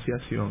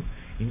negociación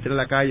entre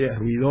la calle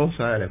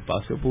ruidosa del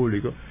espacio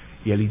público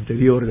y el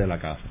interior de la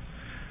casa.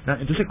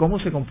 Entonces, ¿cómo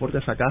se comporta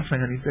esa casa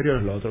en el interior?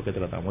 Es lo otro que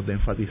tratamos de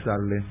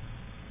enfatizarle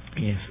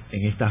en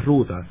esta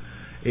ruta.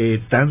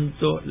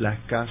 Tanto las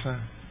casas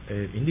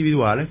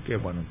individuales, que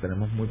bueno,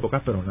 tenemos muy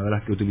pocas, pero una de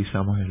las que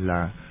utilizamos es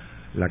la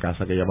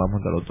casa que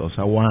llamamos de los 2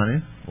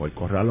 Zaguanes, o el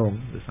Corralón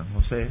de San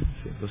José,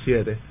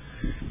 107,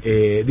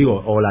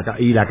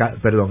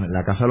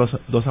 la casa de los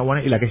 2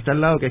 Zaguanes, y la que está al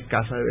lado, que es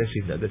casa de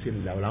vecindad. Es decir,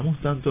 le hablamos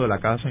tanto de la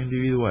casa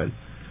individual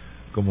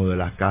como de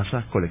las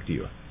casas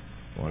colectivas,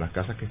 como las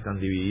casas que están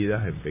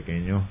divididas en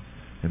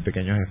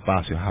pequeños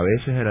espacios. A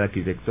veces el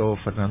arquitecto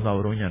Fernando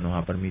Abruña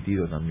nos ha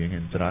permitido también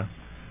entrar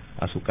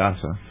a su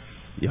casa,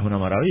 y es una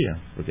maravilla,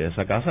 porque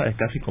esa casa es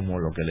casi como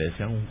lo que le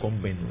decían un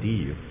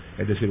conventillo,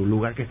 es decir, un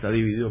lugar que está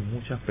dividido en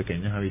muchas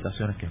pequeñas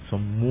habitaciones que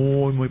son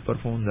muy muy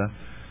profundas,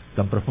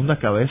 tan profundas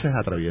que a veces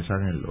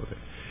atraviesan el lote.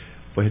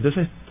 Pues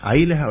entonces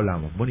ahí les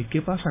hablamos, bueno, ¿y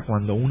qué pasa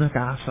cuando una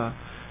casa,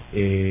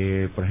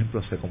 por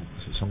ejemplo,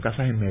 son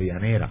casas en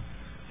medianera?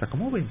 O sea,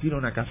 ¿cómo ventila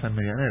una casa en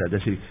medianera? Es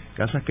decir,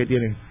 casas que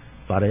tienen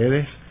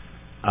paredes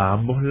a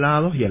ambos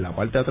lados y en la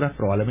parte de atrás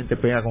probablemente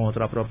pega con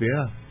otra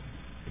propiedad.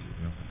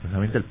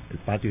 Precisamente el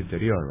patio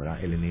interior,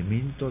 ¿verdad? El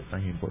elemento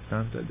tan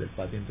importante del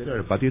patio interior.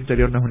 El patio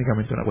interior no es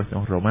únicamente una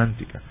cuestión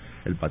romántica.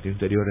 El patio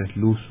interior es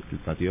luz, el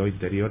patio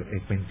interior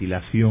es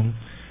ventilación,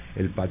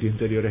 el patio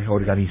interior es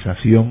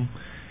organización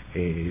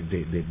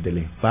del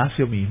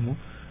espacio mismo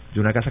de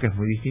una casa que es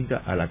muy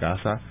distinta a la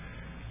casa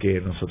que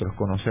nosotros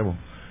conocemos.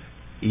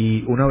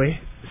 Y una vez,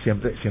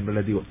 siempre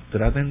les digo,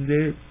 traten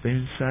de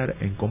pensar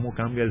en cómo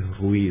cambia el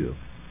ruido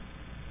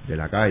de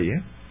la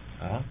calle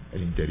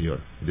el interior.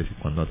 Es decir,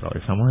 cuando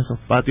atravesamos esos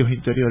patios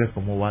interiores,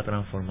 cómo va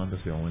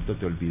transformándose. De momento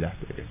te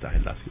olvidaste de que estás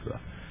en la ciudad.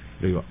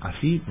 Yo digo,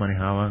 así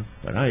manejaban,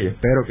 ¿verdad? Y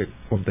espero que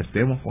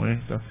contestemos con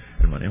esto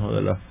el manejo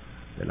de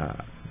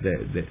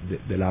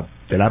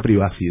la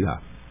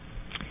privacidad.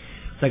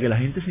 O sea, que la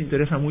gente se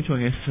interesa mucho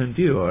en ese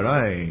sentido,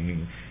 ¿verdad?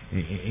 En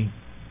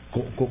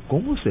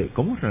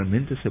 ¿Cómo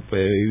realmente se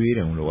puede vivir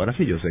en un lugar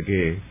así? Yo sé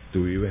que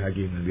tú vives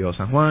aquí en el Viejo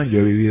San Juan, yo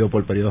he vivido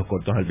por periodos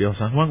cortos al Viejo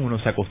San Juan, uno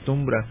se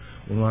acostumbra,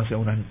 uno hace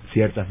unas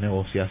ciertas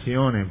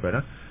negociaciones,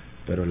 ¿verdad?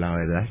 Pero la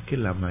verdad es que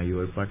la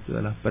mayor parte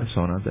de las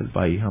personas del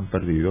país han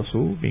perdido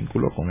su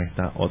vínculo con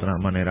esta otra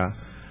manera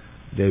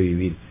de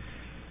vivir.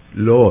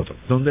 Lo otro,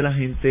 donde la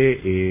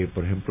gente,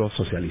 por ejemplo,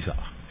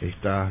 socializaba.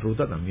 Esta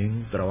ruta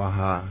también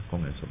trabaja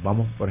con eso.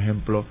 Vamos, por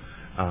ejemplo,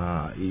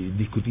 y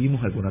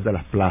discutimos algunas de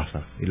las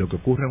plazas y lo que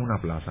ocurre en una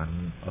plaza,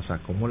 o sea,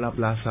 cómo la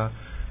plaza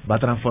va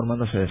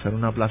transformándose de ser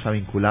una plaza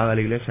vinculada a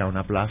la iglesia a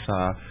una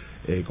plaza,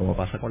 como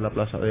pasa con la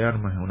plaza de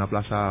armas, a una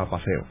plaza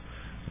paseo,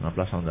 una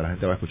plaza donde la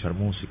gente va a escuchar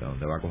música,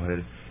 donde va a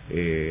coger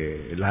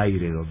el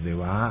aire, donde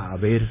va a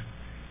ver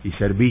y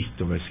ser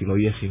visto en el siglo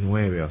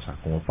XIX, o sea,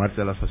 como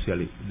parte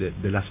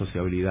de la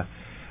sociabilidad.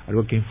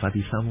 Algo que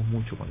enfatizamos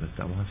mucho cuando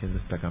estamos haciendo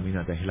esta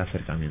caminata es el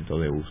acercamiento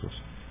de usos.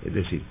 Es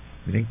decir,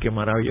 miren qué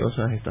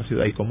maravillosa es esta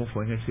ciudad y cómo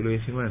fue en el siglo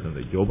XIX,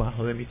 donde yo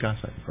bajo de mi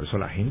casa, y por eso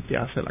la gente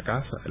hace la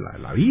casa,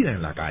 la vida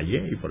en la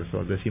calle, y por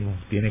eso decimos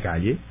tiene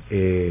calle,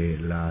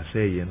 la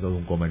hace yendo de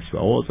un comercio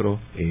a otro,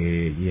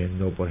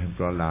 yendo, por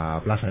ejemplo, a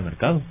la plaza de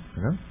mercado,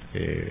 ¿verdad?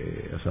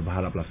 O sea, vas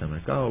a la plaza de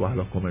mercado, vas a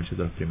los comercios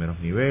de los primeros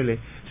niveles,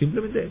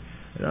 simplemente,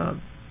 ¿verdad?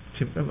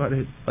 siempre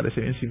me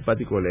parece bien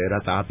simpático leer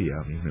a Tapia,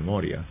 a mis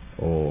memorias,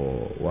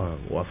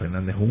 o a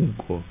Fernández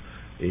Junco,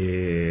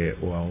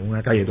 o a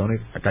un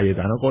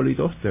Cayetano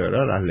Colitoste,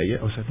 ¿verdad? Las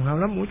leyes, o sea, nos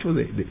hablan mucho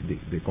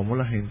de cómo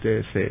la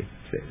gente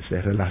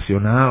se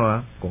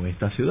relacionaba con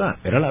esta ciudad.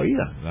 Era la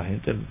vida, la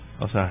gente,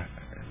 o sea,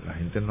 la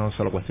gente no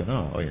se lo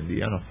cuestionaba. Hoy en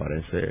día nos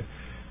parece,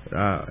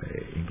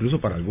 incluso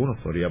para algunos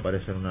podría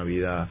parecer una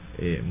vida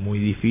muy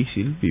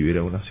difícil vivir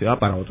en una ciudad,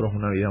 para otros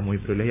una vida muy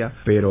privilegiada,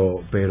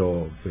 pero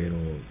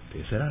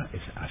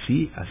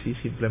así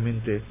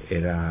simplemente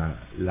era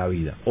la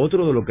vida.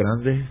 Otro de los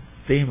grandes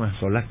temas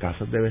son las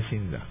casas de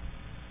vecindad,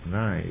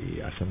 ¿no? Y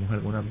hacemos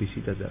algunas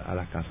visitas a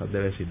las casas de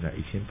vecindad,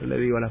 y siempre le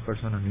digo a las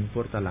personas, no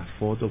importa la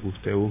foto que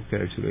usted busque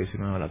del siglo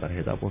XIX, la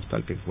tarjeta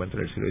postal que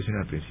encuentre del siglo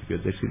XIX, a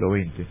principios del siglo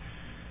XX,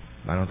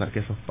 va a notar que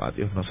esos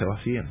patios no se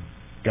vacían,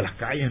 que las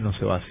calles no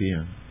se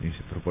vacían. Y dice,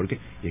 ¿pero por qué?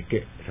 Y es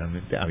que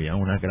realmente había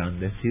una gran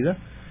densidad.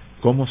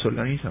 ¿Cómo se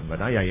organizan,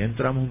 verdad? Y ahí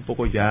entramos un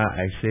poco ya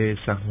a ese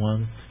San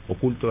Juan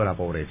oculto de la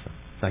pobreza.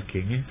 O sea,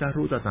 que en esta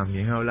ruta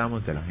también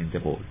hablamos de la gente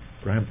pobre.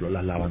 Por ejemplo,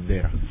 las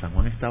lavanderas. San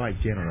Juan estaba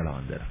lleno de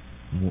lavanderas.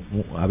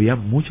 Había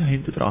mucha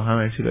gente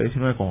trabajando en el siglo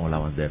XIX como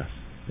lavanderas.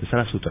 Ese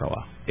era su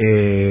trabajo.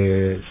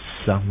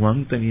 San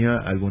Juan tenía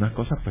algunas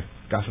cosas, pues,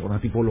 una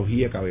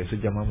tipología que a veces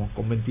llamamos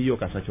conventillo o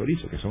casa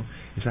chorizo, que son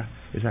esas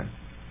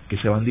que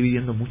se van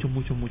dividiendo muchos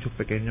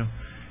pequeños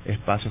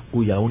espacios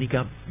cuya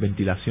única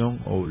ventilación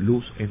o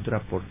luz entra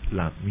por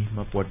la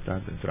misma puerta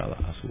de entrada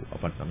a su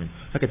apartamento.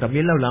 O sea que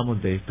también le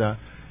hablamos de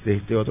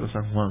este otro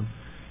San Juan,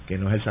 que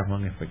no es el San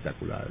Juan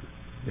espectacular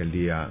del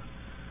día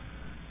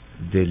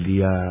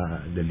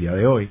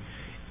de hoy.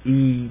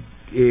 Y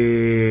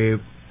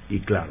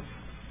claro,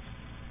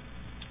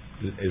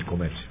 el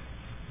comercio,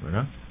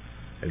 ¿verdad?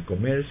 El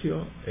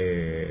comercio,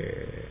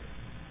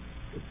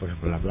 por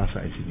ejemplo, la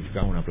plaza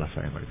significa una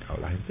plaza de mercado.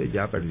 La gente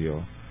ya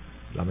perdió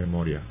la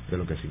memoria de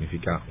lo que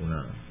significa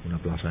una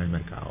plaza de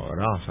mercado,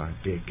 ¿verdad? O sea,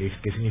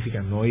 ¿qué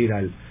significa no ir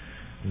al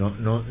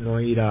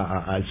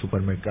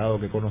supermercado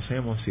que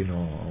conocemos,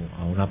 sino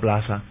a una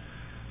plaza,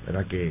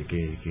 ¿verdad? Que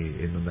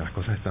en donde las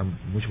cosas están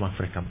mucho más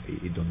frescas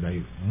y donde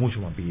hay mucho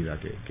más vida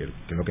que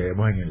lo que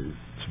vemos en el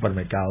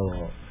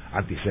supermercado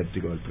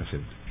antiséptico del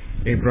presente.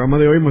 En el programa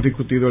de hoy hemos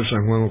discutido el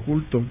San Juan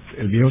oculto.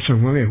 El viejo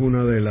San Juan es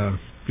una de las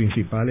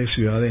principales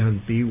ciudades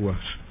antiguas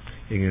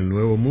en el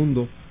Nuevo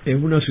Mundo.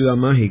 Es una ciudad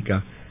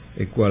mágica,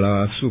 el cual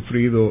ha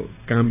sufrido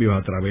cambios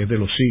a través de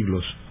los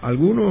siglos,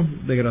 algunos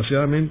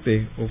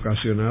desgraciadamente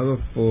ocasionados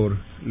por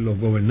los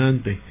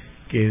gobernantes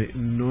que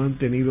no han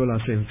tenido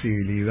la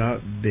sensibilidad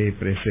de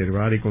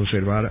preservar y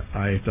conservar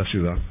a esta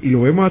ciudad. Y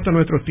lo vemos hasta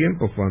nuestros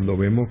tiempos, cuando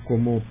vemos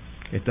cómo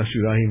esta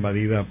ciudad es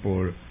invadida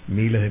por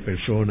miles de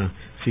personas,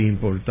 sin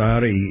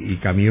importar, y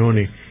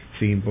camiones,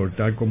 sin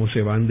importar cómo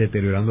se van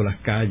deteriorando las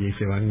calles,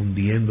 se van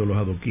hundiendo los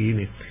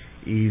adoquines,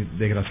 y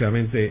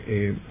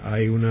desgraciadamente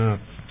hay una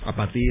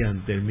apatía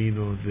en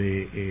términos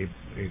de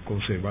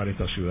conservar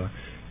esta ciudad,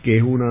 que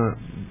es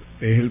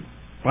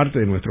parte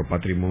de nuestro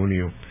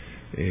patrimonio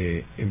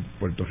en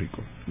Puerto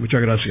Rico.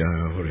 Muchas gracias,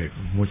 Jorge.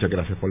 Muchas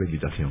gracias por la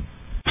invitación.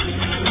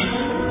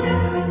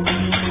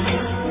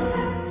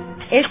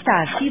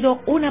 Esta ha sido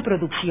una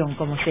producción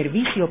como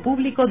servicio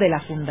público de la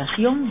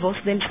Fundación Voz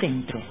del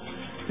Centro.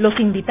 Los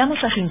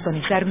invitamos a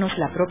sintonizarnos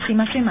la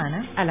próxima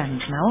semana a la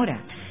misma hora.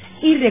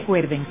 Y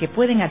recuerden que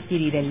pueden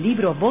adquirir el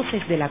libro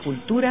Voces de la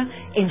Cultura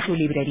en su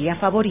librería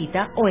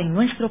favorita o en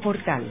nuestro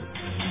portal.